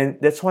 And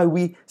that's why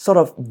we sort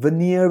of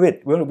veneer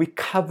it, we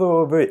cover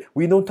over it.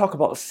 We don't talk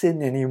about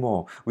sin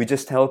anymore. We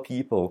just tell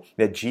people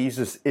that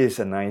Jesus is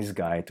a nice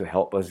guy to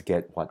help us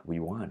get what we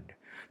want.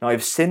 Now,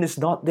 if sin is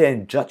not there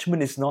and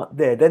judgment is not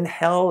there, then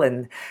hell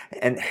and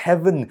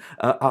heaven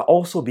are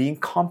also being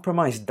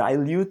compromised,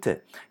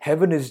 diluted.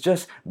 Heaven is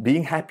just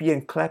being happy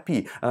and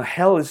clappy.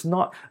 Hell is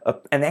not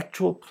an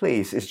actual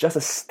place. It's just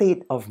a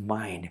state of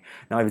mind.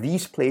 Now, if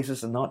these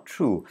places are not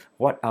true,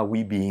 what are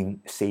we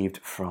being saved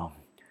from?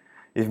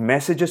 If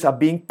messages are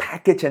being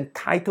packaged and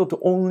titled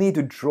only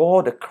to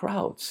draw the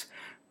crowds,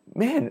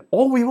 man,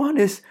 all we want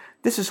is,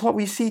 this is what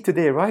we see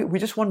today, right? We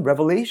just want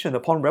revelation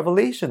upon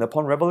revelation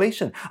upon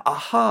revelation.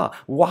 Aha,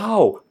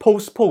 wow,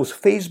 post,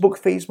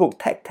 Facebook,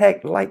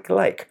 tag,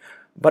 like.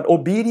 But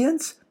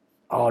obedience?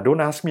 Oh,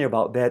 don't ask me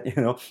about that,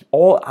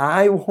 All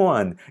I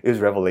want is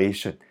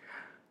revelation.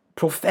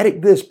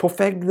 Prophetic this,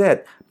 prophetic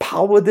that,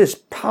 power this,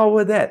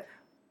 power that.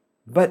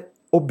 But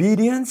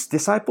obedience,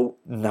 disciple?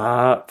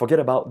 Nah, forget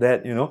about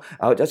that,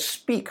 I'll just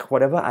speak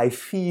whatever I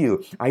feel,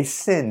 I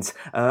sense,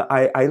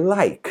 I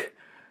like.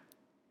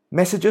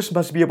 Messages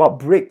must be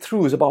about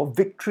breakthroughs, about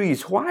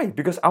victories. Why?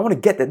 Because I want to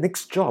get that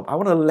next job. I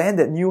want to land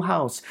that new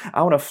house.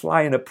 I want to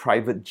fly in a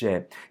private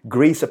jet.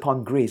 Grace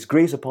upon grace,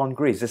 grace upon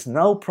grace. There's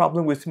no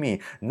problem with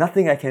me.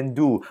 Nothing I can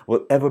do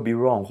will ever be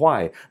wrong.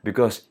 Why?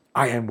 Because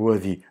I am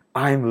worthy.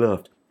 I'm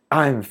loved.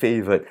 I'm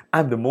favored.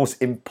 I'm the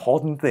most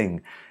important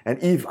thing.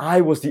 And if I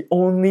was the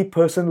only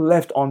person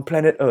left on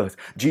planet Earth,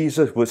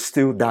 Jesus would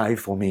still die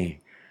for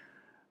me.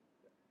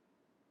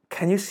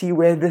 Can you see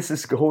where this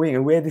is going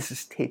and where this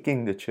is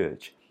taking the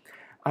church?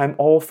 I'm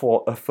all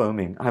for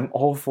affirming. I'm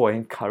all for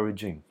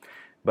encouraging.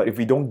 But if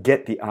we don't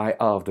get the I out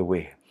of the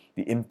way,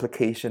 the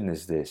implication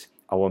is this.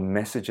 Our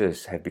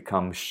messages have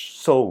become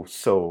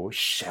so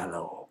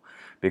shallow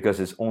because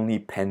it's only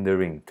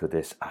pandering to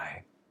this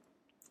I.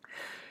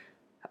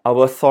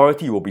 Our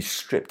authority will be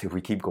stripped if we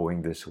keep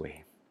going this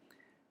way.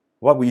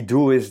 What we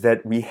do is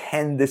that we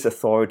hand this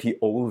authority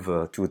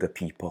over to the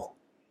people.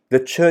 The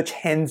church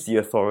hands the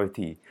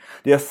authority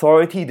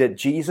that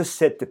Jesus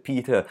said to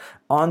Peter,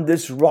 on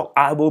this rock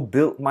I will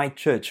build my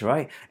church,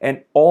 right?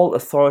 And all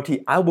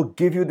authority, I will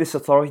give you this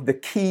authority. The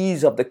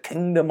keys of the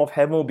kingdom of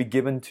heaven will be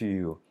given to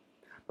you.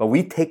 But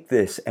we take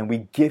this and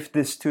we give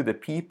this to the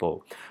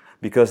people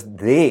because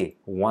they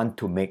want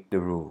to make the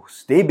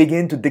rules. They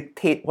begin to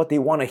dictate what they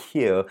want to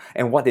hear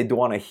and what they don't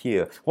want to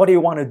hear, what they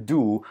want to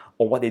do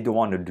or what they don't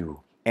want to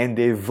do. and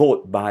they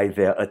vote by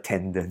their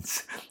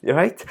attendance,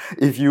 right?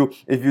 If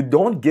you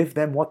don't give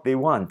them what they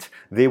want,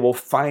 they will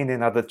find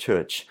another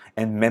church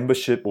and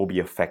membership will be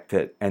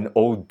affected. And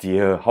oh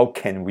dear, how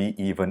can we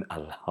even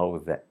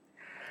allow that?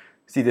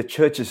 See, the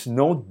church is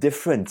no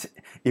different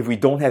if we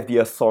don't have the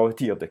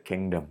authority of the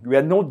kingdom. We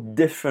are no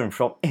different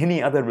from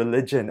any other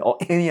religion or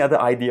any other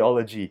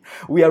ideology.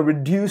 We are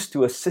reduced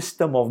to a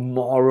system of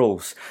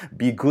morals.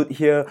 Be good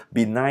here,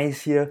 be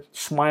nice here,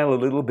 smile a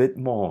little bit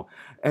more.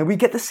 And we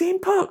get the same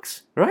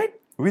perks, right?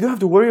 We don't have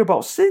to worry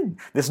about sin.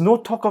 There's no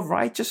talk of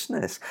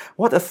righteousness.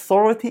 What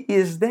authority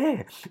is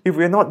there if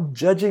we're not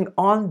judging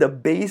on the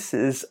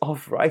basis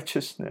of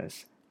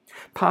righteousness?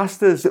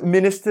 Pastors,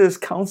 ministers,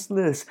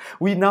 counselors,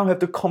 we now have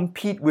to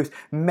compete with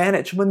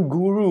management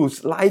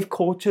gurus, life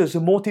coaches,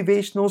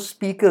 motivational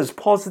speakers,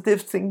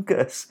 positive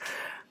thinkers.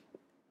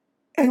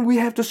 And we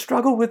have to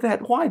struggle with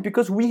that. Why?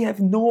 Because we have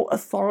no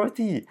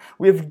authority.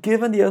 We have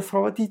given the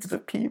authority to the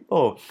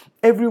people.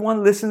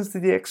 Everyone listens to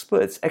the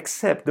experts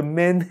except the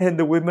men and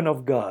the women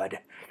of God.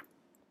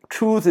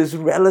 Truth is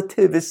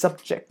relative, is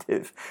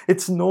subjective.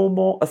 It's no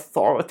more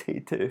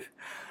authoritative.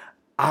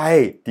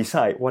 I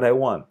decide what I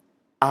want.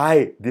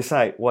 I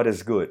decide what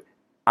is good.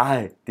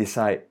 I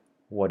decide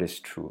what is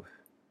truth.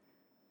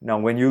 Now,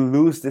 when you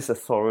lose this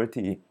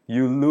authority,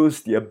 you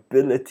lose the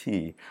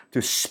ability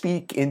to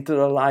speak into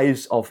the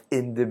lives of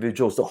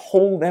individuals, to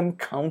hold them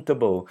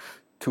accountable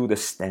to the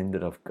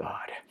standard of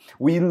God.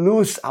 We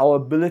lose our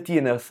ability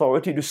and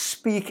authority to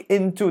speak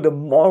into the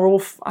moral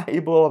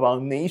fiber of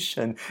our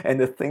nation and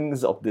the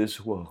things of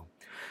this world.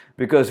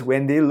 Because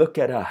when they look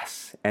at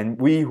us, and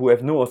we who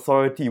have no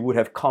authority would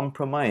have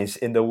compromised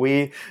in the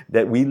way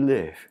that we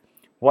live,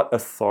 what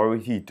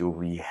authority do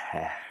we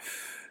have?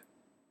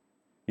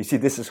 You see,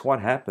 this is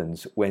what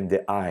happens when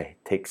the I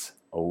takes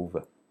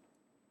over.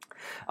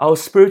 Our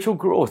spiritual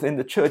growth in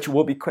the church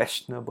will be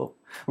questionable.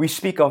 We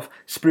speak of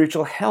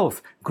spiritual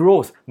health,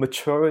 growth,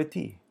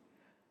 maturity.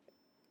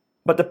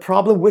 But the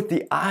problem with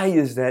the I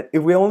is that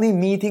if we're only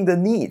meeting the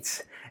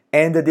needs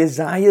and the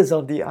desires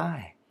of the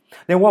I,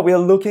 then what we're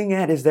looking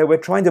at is that we're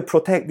trying to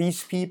protect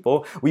these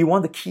people. We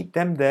want to keep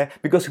them there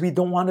because we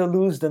don't want to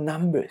lose the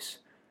numbers.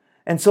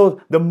 And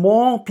so the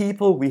more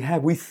people we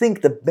have, we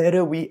think the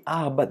better we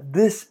are. But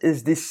this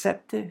is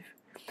deceptive.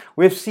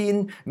 We've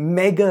seen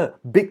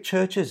big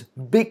churches,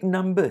 big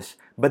numbers.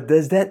 But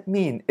does that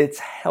mean it's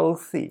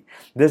healthy?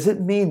 Does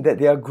it mean that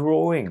they are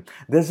growing?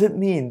 Does it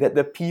mean that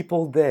the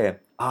people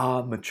there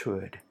are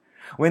matured?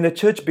 When the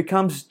church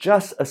becomes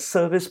just a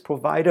service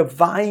provider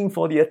vying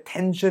for the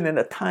attention and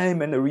the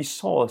time and the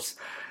resource,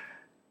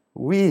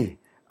 we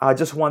are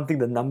just wanting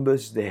the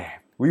numbers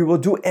there. We will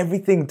do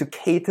everything to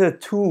cater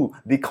to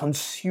the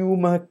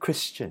consumer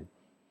Christian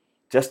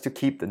just to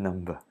keep the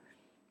number.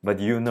 But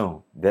you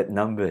know that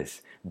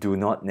numbers do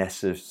not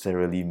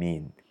necessarily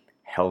mean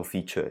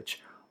healthy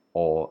church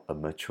or a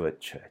matured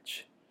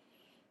church.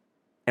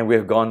 And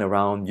we've gone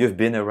around, you've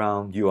been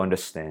around, you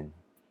understand.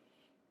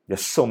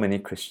 There's so many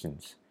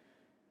Christians,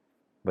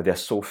 but there are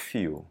so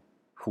few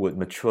who would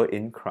mature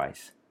in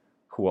Christ,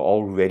 who are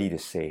all ready to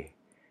say,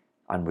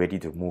 I'm ready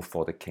to move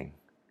for the King.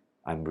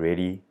 I'm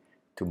ready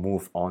to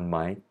move on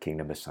my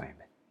kingdom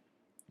assignment.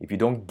 If you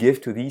don't give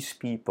to these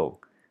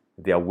people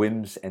their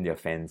whims and their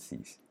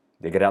fancies,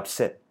 they get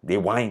upset, they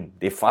whine,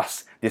 they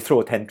fuss, they throw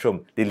a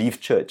tantrum, they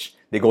leave church,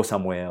 they go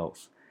somewhere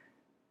else.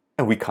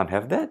 And we can't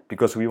have that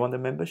because we want the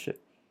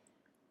membership.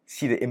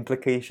 See the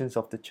implications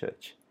of the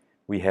church.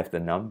 We have the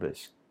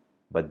numbers,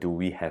 but do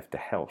we have the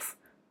health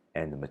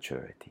and the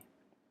maturity?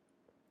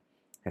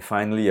 And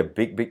finally, a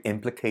big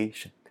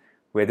implication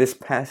where this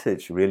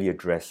passage really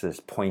addresses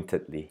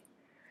pointedly,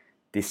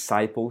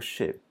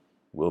 discipleship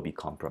will be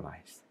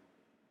compromised.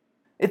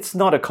 It's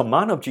not a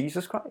command of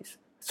Jesus Christ.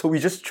 So we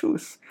just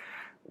choose.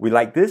 We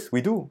like this,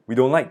 we do. We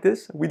don't like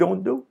this, we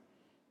don't do.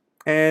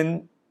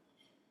 And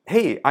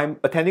hey, I'm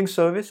attending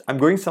service, I'm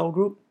going cell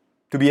group.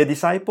 To be a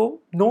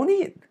disciple, no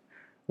need.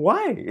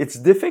 Why? It's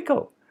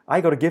difficult.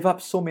 I got to give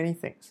up so many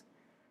things.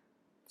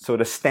 So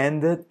the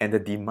standard and the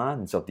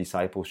demands of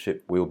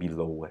discipleship will be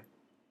lowered.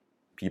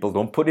 People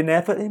don't put in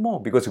effort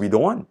anymore because we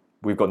don't want.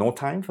 We've got no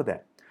time for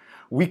that.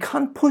 We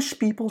can't push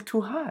people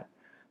too hard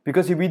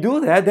because if we do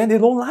that, then they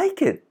don't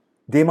like it.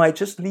 They might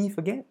just leave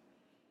again.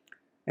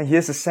 And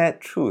here's the sad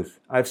truth.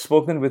 I've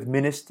spoken with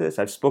ministers,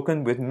 I've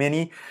spoken with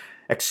many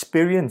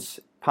experienced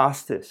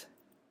pastors,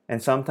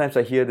 and sometimes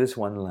I hear this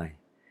one line.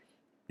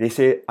 They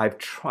say, I've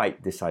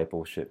tried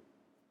discipleship.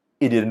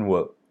 It didn't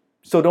work.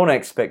 So don't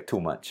expect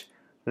too much.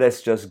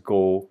 Let's just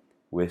go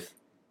with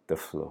the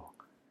flow.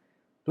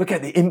 Look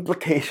at the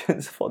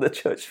implications for the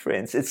church,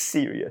 friends. It's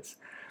serious.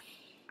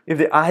 If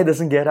the I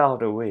doesn't get out of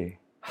the way,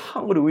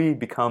 how do we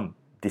become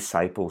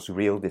disciples,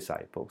 real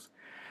disciples?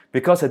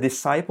 Because a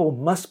disciple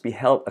must be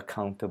held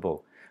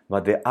accountable,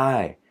 but the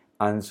I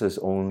answers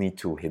only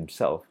to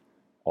himself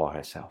or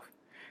herself.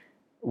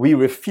 We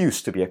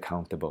refuse to be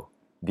accountable.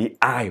 The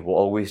I will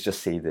always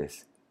just say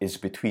this, it's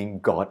between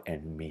God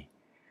and me.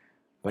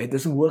 But it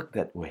doesn't work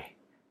that way.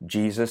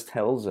 Jesus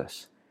tells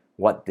us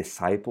what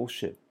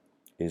discipleship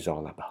is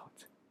all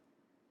about.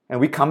 And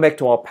we come back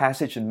to our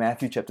passage in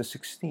Matthew chapter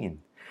 16.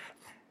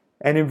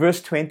 And in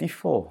verse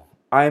 24,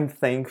 I am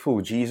thankful,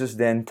 Jesus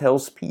then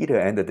tells Peter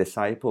and the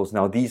disciples,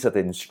 now these are the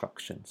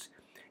instructions.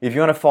 If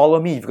you want to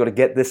follow me, you've got to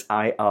get this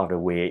I out of the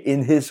way.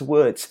 In his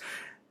words,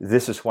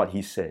 this is what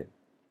he said.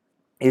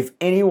 If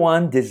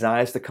anyone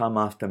desires to come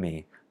after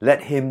me,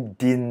 let him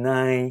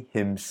deny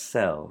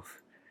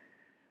himself.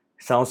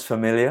 Sounds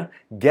familiar?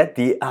 Get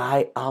the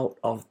I out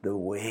of the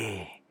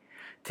way.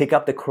 Take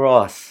up the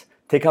cross.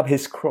 Take up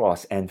his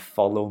cross and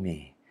follow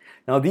me.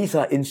 Now, these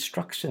are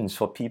instructions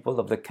for people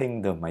of the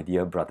kingdom, my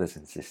dear brothers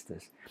and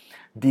sisters.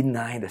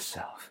 Deny the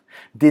self.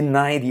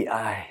 Deny the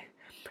I.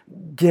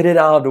 Get it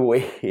out of the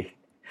way.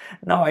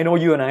 Now, I know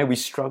you and I, we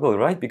struggle,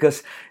 right?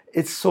 Because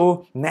it's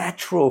so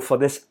natural for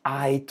this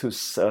I to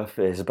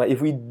surface. But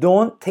if we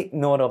don't take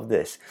note of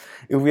this,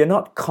 if we are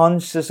not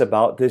conscious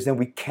about this, then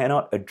we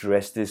cannot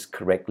address this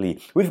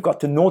correctly. We've got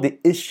to know the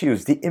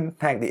issues, the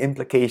impact, the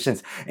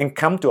implications, and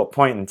come to a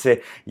point and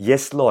say,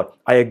 yes, Lord,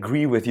 I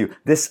agree with you.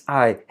 This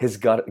I has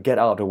got to get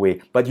out of the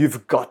way, but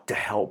you've got to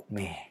help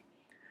me.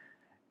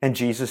 And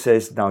Jesus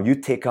says, now you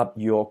take up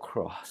your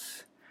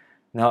cross.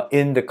 Now,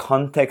 in the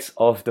context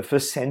of the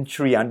first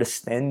century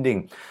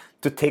understanding,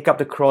 to take up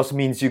the cross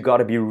means you got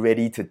to be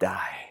ready to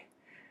die.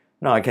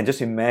 Now, I can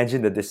just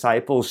imagine the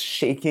disciples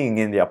shaking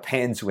in their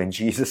pants when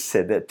Jesus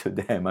said that to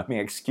them. I mean,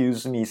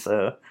 excuse me,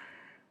 sir.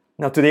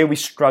 Now, today we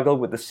struggle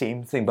with the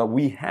same thing, but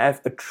we have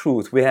a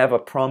truth. We have a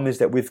promise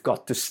that we've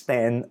got to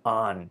stand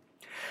on.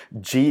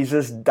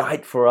 Jesus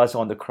died for us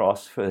on the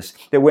cross first.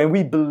 That when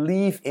we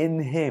believe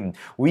in Him,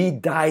 we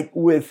died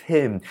with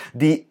Him.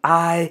 The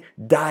I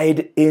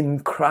died in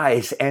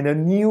Christ, and a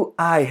new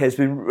I has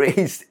been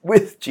raised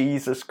with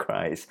Jesus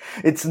Christ.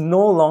 It's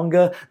no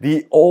longer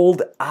the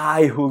old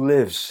I who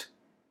lives,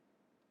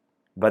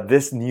 but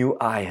this new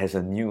I has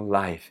a new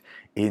life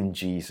in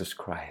Jesus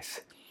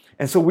Christ.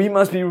 And so we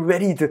must be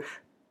ready to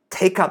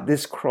take up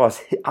this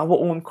cross, our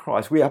own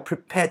cross. We are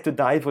prepared to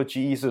die for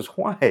Jesus.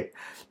 Why?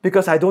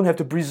 Because I don't have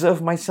to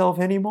preserve myself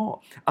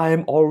anymore. I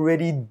am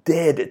already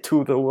dead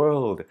to the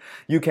world.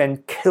 You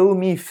can kill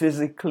me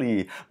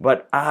physically,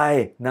 but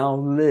I now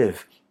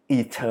live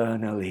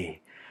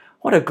eternally.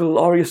 What a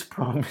glorious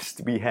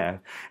promise we have.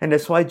 And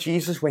that's why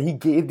Jesus, when He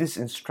gave this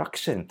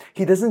instruction,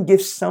 He doesn't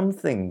give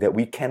something that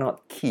we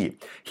cannot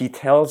keep. He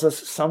tells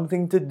us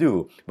something to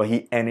do, but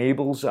He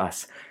enables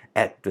us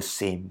at the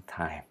same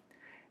time.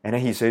 And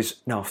then He says,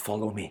 now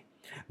follow me.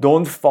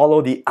 Don't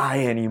follow the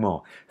I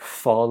anymore.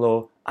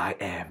 Follow I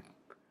am.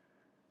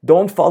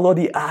 Don't follow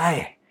the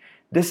I.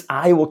 This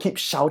I will keep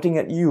shouting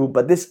at you,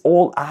 but this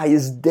old I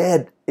is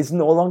dead. It's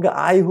no longer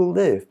I who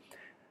live.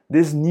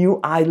 This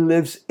new I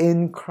lives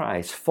in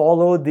Christ.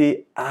 Follow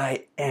the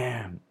I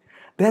am.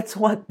 That's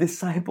what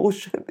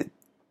discipleship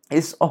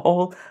is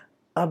all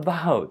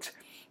about.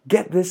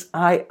 Get this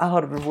I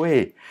out of the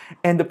way.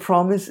 And the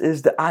promise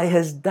is the I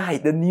has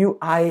died. The new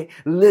I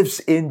lives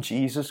in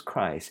Jesus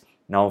Christ.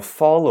 Now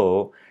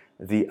follow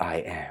the I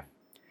am.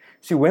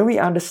 See, when we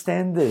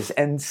understand this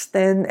and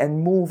stand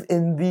and move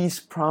in these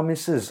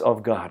promises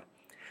of God,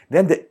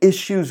 then the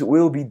issues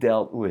will be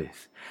dealt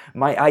with.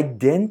 My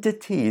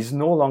identity is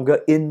no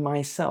longer in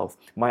myself.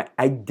 My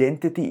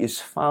identity is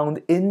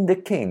found in the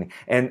King,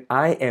 and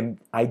I am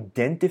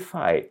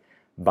identified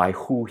by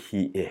who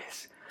He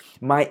is.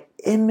 My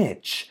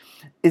image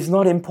is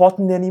not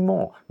important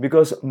anymore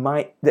because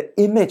the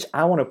image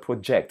I want to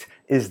project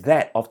is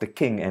that of the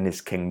King and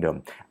His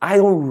kingdom. I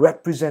don't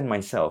represent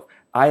myself.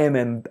 I am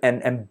an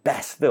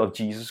ambassador of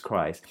Jesus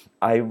Christ.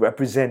 I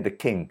represent the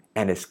King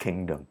and His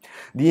kingdom.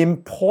 The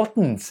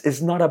importance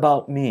is not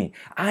about me.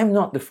 I'm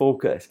not the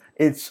focus.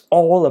 It's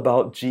all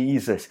about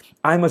Jesus.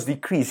 I must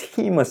decrease.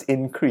 He must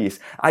increase.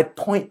 I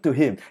point to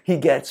Him. He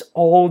gets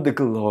all the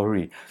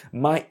glory.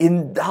 My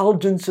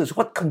indulgences,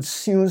 what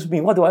consumes me?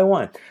 What do I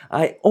want?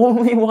 I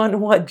only want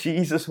what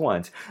Jesus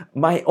wants.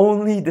 My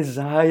only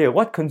desire,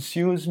 what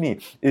consumes me,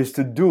 is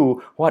to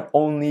do what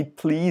only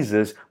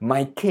pleases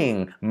my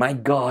King, my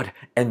God,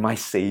 and my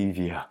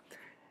Savior.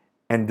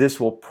 And this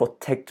will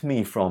protect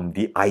me from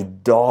the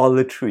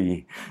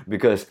idolatry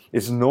because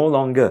it's no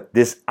longer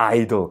this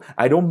idol.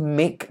 I don't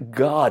make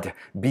God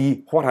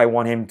be what I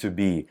want Him to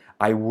be.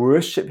 I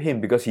worship Him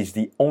because He's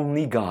the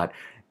only God,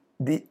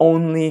 the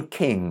only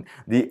King,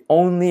 the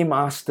only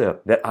Master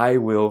that I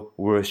will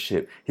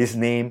worship. His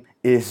name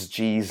is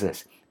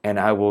Jesus, and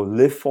I will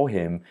live for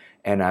Him,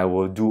 and I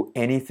will do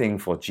anything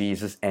for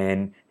Jesus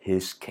and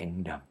His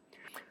kingdom.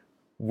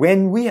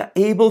 When we are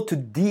able to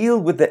deal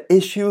with the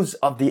issues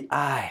of the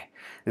I,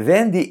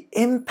 then the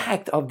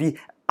impact of the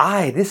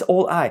I, this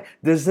old I,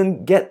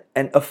 doesn't get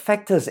and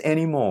affect us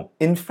anymore.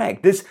 In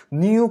fact, this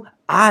new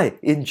I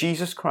in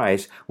Jesus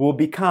Christ will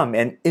become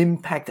an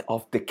impact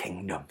of the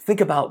kingdom.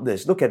 Think about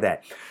this. Look at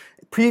that.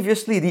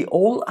 Previously, the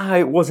old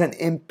I was an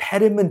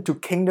impediment to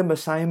kingdom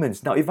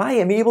assignments. Now, if I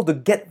am able to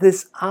get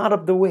this out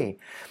of the way,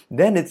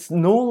 then it's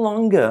no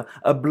longer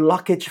a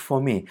blockage for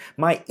me.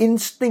 My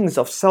instincts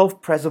of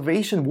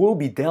self-preservation will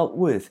be dealt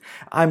with.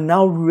 I'm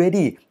now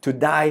ready to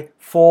die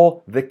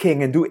for the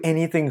King and do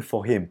anything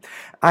for Him.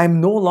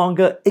 I'm no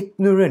longer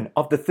ignorant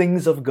of the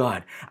things of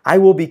God. I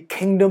will be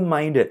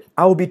kingdom-minded.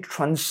 I will be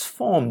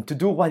transformed to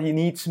do what He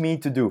needs me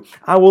to do.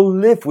 I will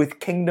live with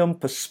kingdom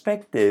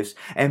perspectives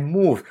and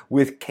move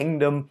with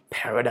kingdom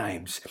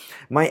paradigms.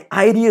 My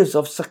ideas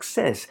of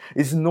success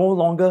is no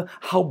longer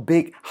how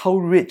big, how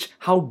rich,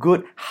 how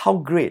good, how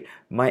great.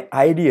 My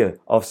idea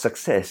of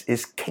success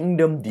is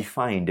kingdom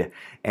defined,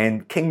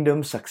 and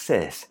kingdom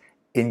success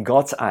in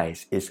God's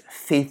eyes is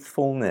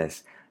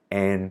faithfulness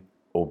and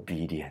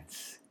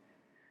obedience.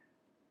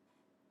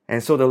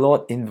 And so the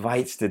Lord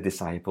invites the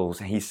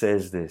disciples and He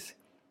says this,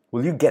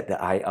 will you get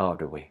the I out of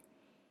the way?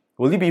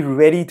 Will you be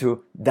ready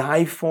to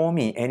die for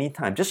me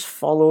anytime? Just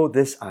follow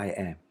this I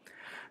am.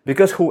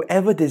 Because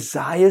whoever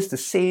desires to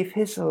save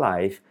his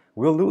life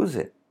will lose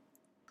it.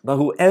 But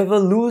whoever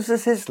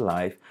loses his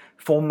life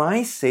for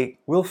my sake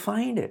will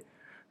find it.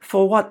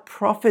 For what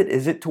profit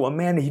is it to a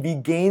man if he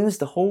gains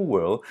the whole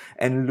world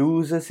and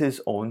loses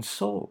his own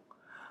soul?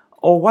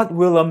 Or what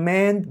will a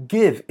man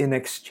give in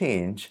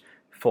exchange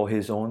for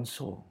his own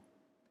soul?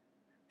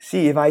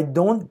 See, if I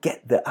don't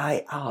get the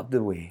I out of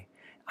the way,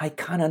 I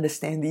can't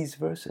understand these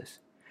verses.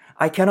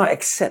 I cannot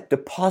accept the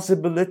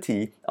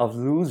possibility of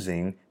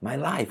losing my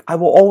life. I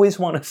will always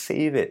want to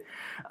save it.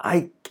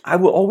 I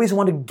will always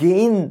want to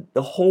gain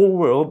the whole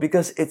world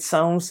because it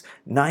sounds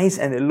nice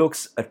and it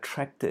looks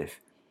attractive.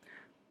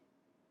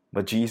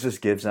 But Jesus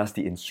gives us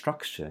the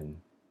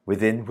instruction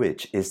within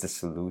which is the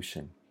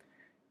solution.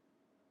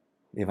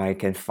 If I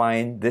can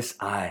find this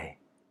I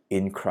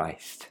in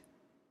Christ,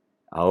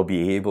 I'll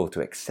be able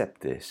to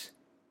accept this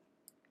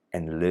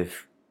and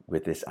live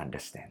with this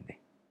understanding.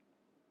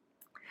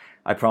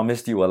 I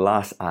promised you a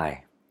last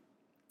I,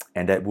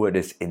 and that word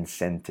is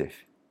incentive.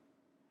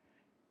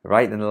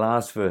 Right in the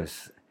last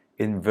verse,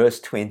 in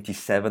verse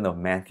 27 of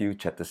Matthew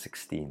chapter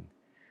 16,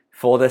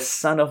 for the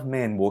Son of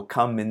Man will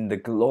come in the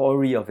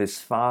glory of His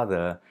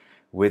Father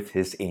with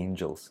His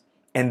angels,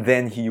 and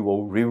then He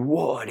will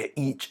reward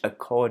each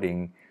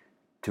according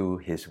to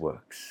his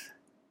works.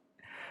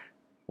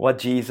 What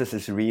Jesus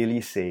is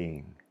really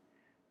saying,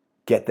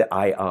 get the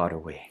I out of the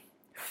way,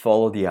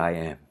 follow the I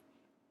am,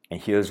 and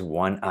here's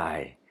one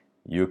I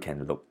you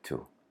can look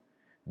to.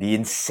 The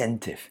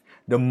incentive,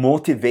 the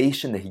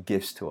motivation that He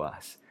gives to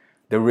us,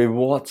 the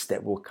rewards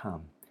that will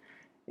come.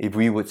 If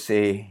we would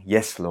say,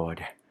 yes,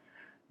 Lord,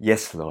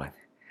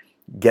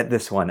 get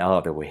this one out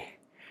of the way.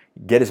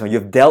 Get this one.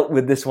 You've dealt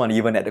with this one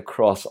even at the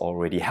cross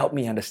already. Help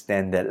me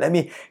understand that. Let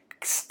me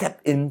step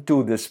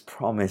into this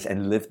promise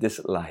and live this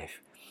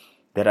life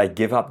that I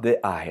give up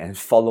the I and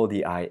follow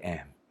the I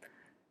am.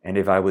 And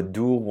if I would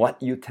do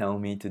what you tell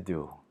me to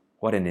do,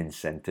 what an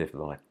incentive,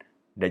 Lord,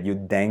 that you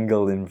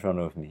dangle in front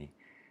of me.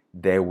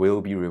 There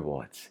will be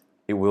rewards.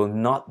 It will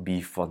not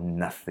be for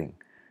nothing.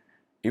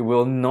 It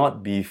will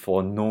not be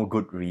for no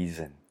good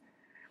reason.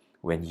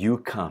 When you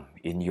come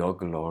in your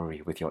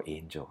glory with your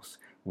angels,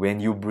 when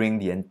you bring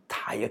the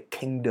entire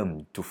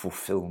kingdom to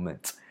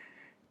fulfillment,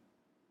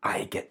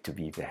 I get to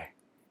be there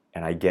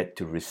and I get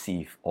to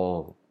receive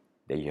all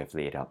that you have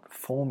laid up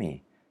for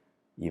me,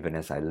 even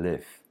as I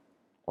live,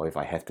 or if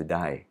I have to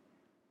die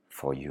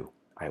for you,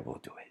 I will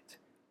do it.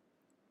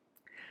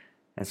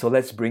 And so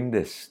let's bring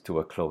this to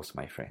a close,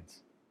 my friends.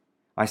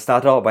 I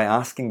started out by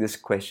asking this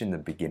question in the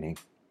beginning.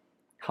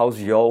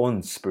 How's your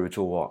own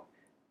spiritual walk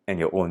and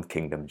your own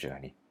kingdom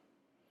journey?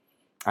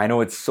 I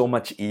know it's so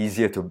much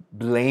easier to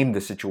blame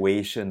the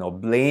situation or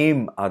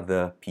blame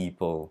other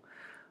people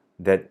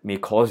that may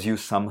cause you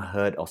some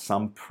hurt or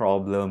some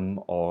problem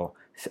or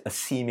a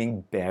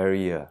seeming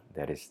barrier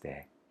that is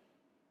there.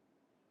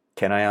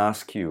 Can I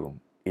ask you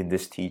in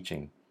this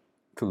teaching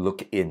to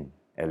look in,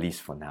 at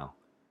least for now?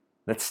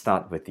 Let's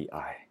start with the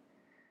I.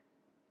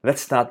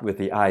 Let's start with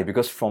the I,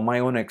 because from my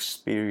own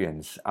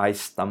experience, I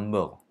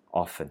stumble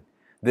often.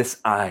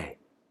 This I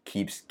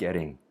keeps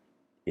getting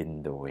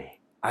in the way.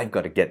 I've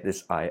got to get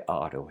this I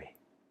out of the way.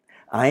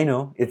 I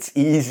know it's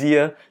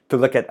easier to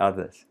look at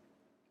others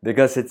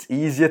because it's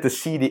easier to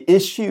see the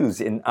issues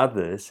in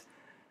others,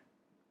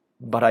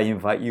 but I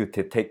invite you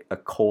to take a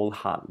cold,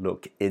 hard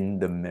look in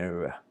the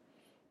mirror.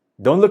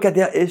 Don't look at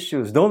their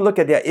issues. Don't look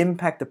at their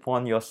impact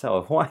upon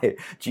yourself. Why?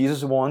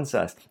 Jesus warns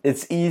us.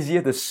 It's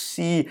easier to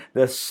see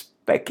the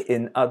speck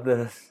in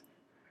others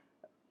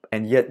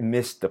and yet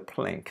miss the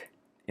plank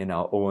in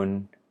our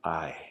own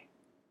eye.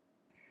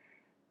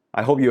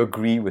 I hope you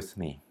agree with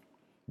me.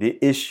 The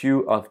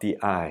issue of the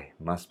I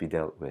must be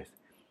dealt with.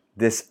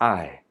 This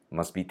I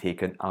must be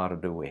taken out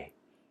of the way.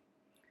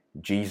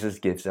 Jesus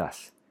gives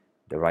us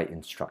the right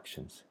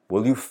instructions.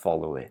 Will you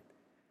follow it?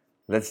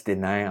 Let's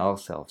deny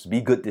ourselves.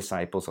 Be good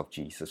disciples of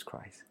Jesus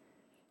Christ.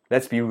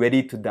 Let's be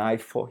ready to die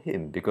for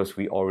Him because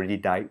we already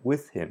died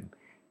with Him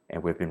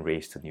and we've been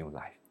raised to new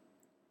life.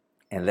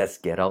 And let's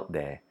get out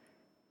there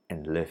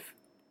and live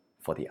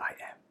for the I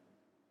am.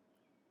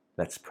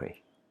 Let's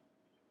pray.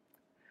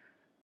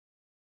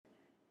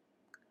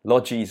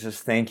 Lord Jesus,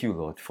 thank you,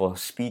 Lord, for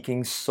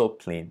speaking so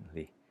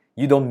plainly.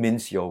 You don't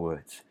mince your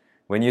words.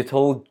 When you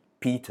told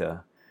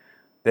Peter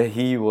that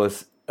he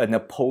was an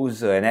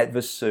opposer, an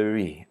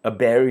adversary, a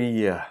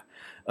barrier,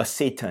 a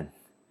Satan,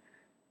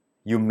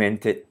 you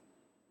meant it.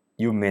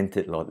 You meant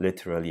it, Lord,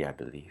 literally, I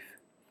believe.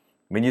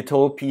 When you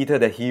told Peter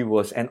that he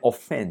was an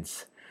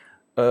offense,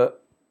 a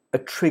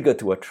trigger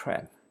to a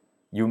trap,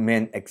 you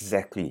meant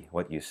exactly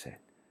what you said.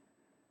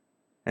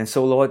 And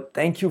so, Lord,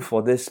 thank you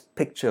for this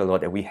picture,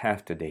 Lord, that we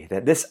have today,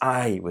 that this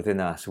I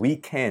within us, we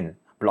can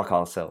block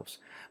ourselves.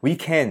 We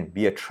can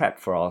be a trap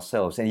for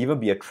ourselves and even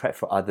be a trap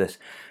for others.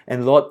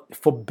 And Lord,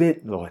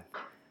 forbid, Lord,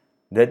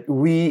 that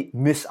we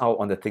miss out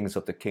on the things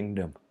of the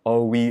kingdom,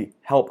 or we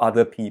help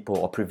other people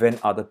or prevent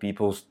other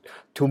people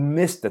to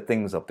miss the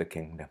things of the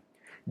kingdom.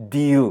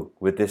 Deal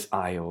with this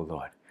I, O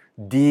Lord.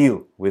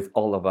 Deal with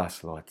all of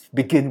us, Lord.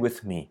 Begin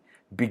with me.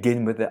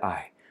 Begin with the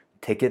I.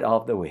 Take it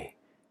out of the way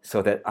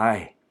so that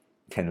I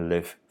can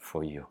live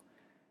for you.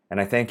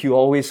 And I thank you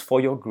always for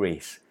your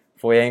grace,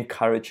 for your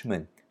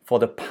encouragement, for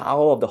the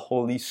power of the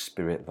Holy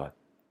Spirit, Lord.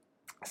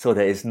 So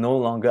that it's no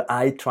longer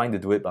I trying to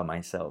do it by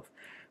myself,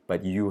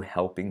 but you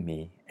helping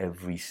me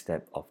every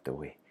step of the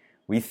way.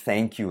 We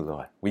thank you,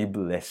 Lord. We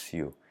bless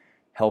you.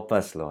 Help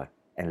us, Lord,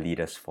 and lead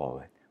us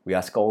forward. We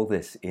ask all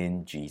this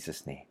in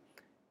Jesus' name.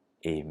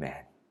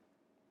 Amen.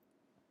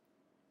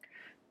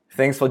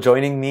 Thanks for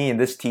joining me in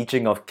this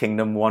teaching of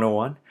Kingdom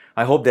 101.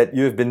 I hope that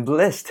you have been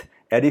blessed,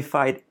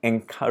 edified,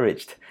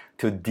 encouraged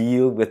to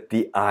deal with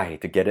the I,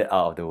 to get it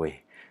out of the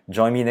way.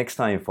 Join me next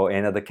time for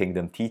another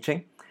Kingdom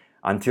teaching.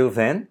 Until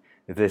then,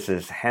 this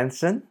is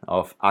Hanson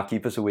of Our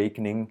Keeper's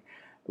Awakening,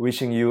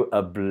 wishing you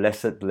a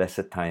blessed,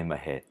 blessed time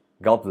ahead.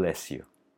 God bless you.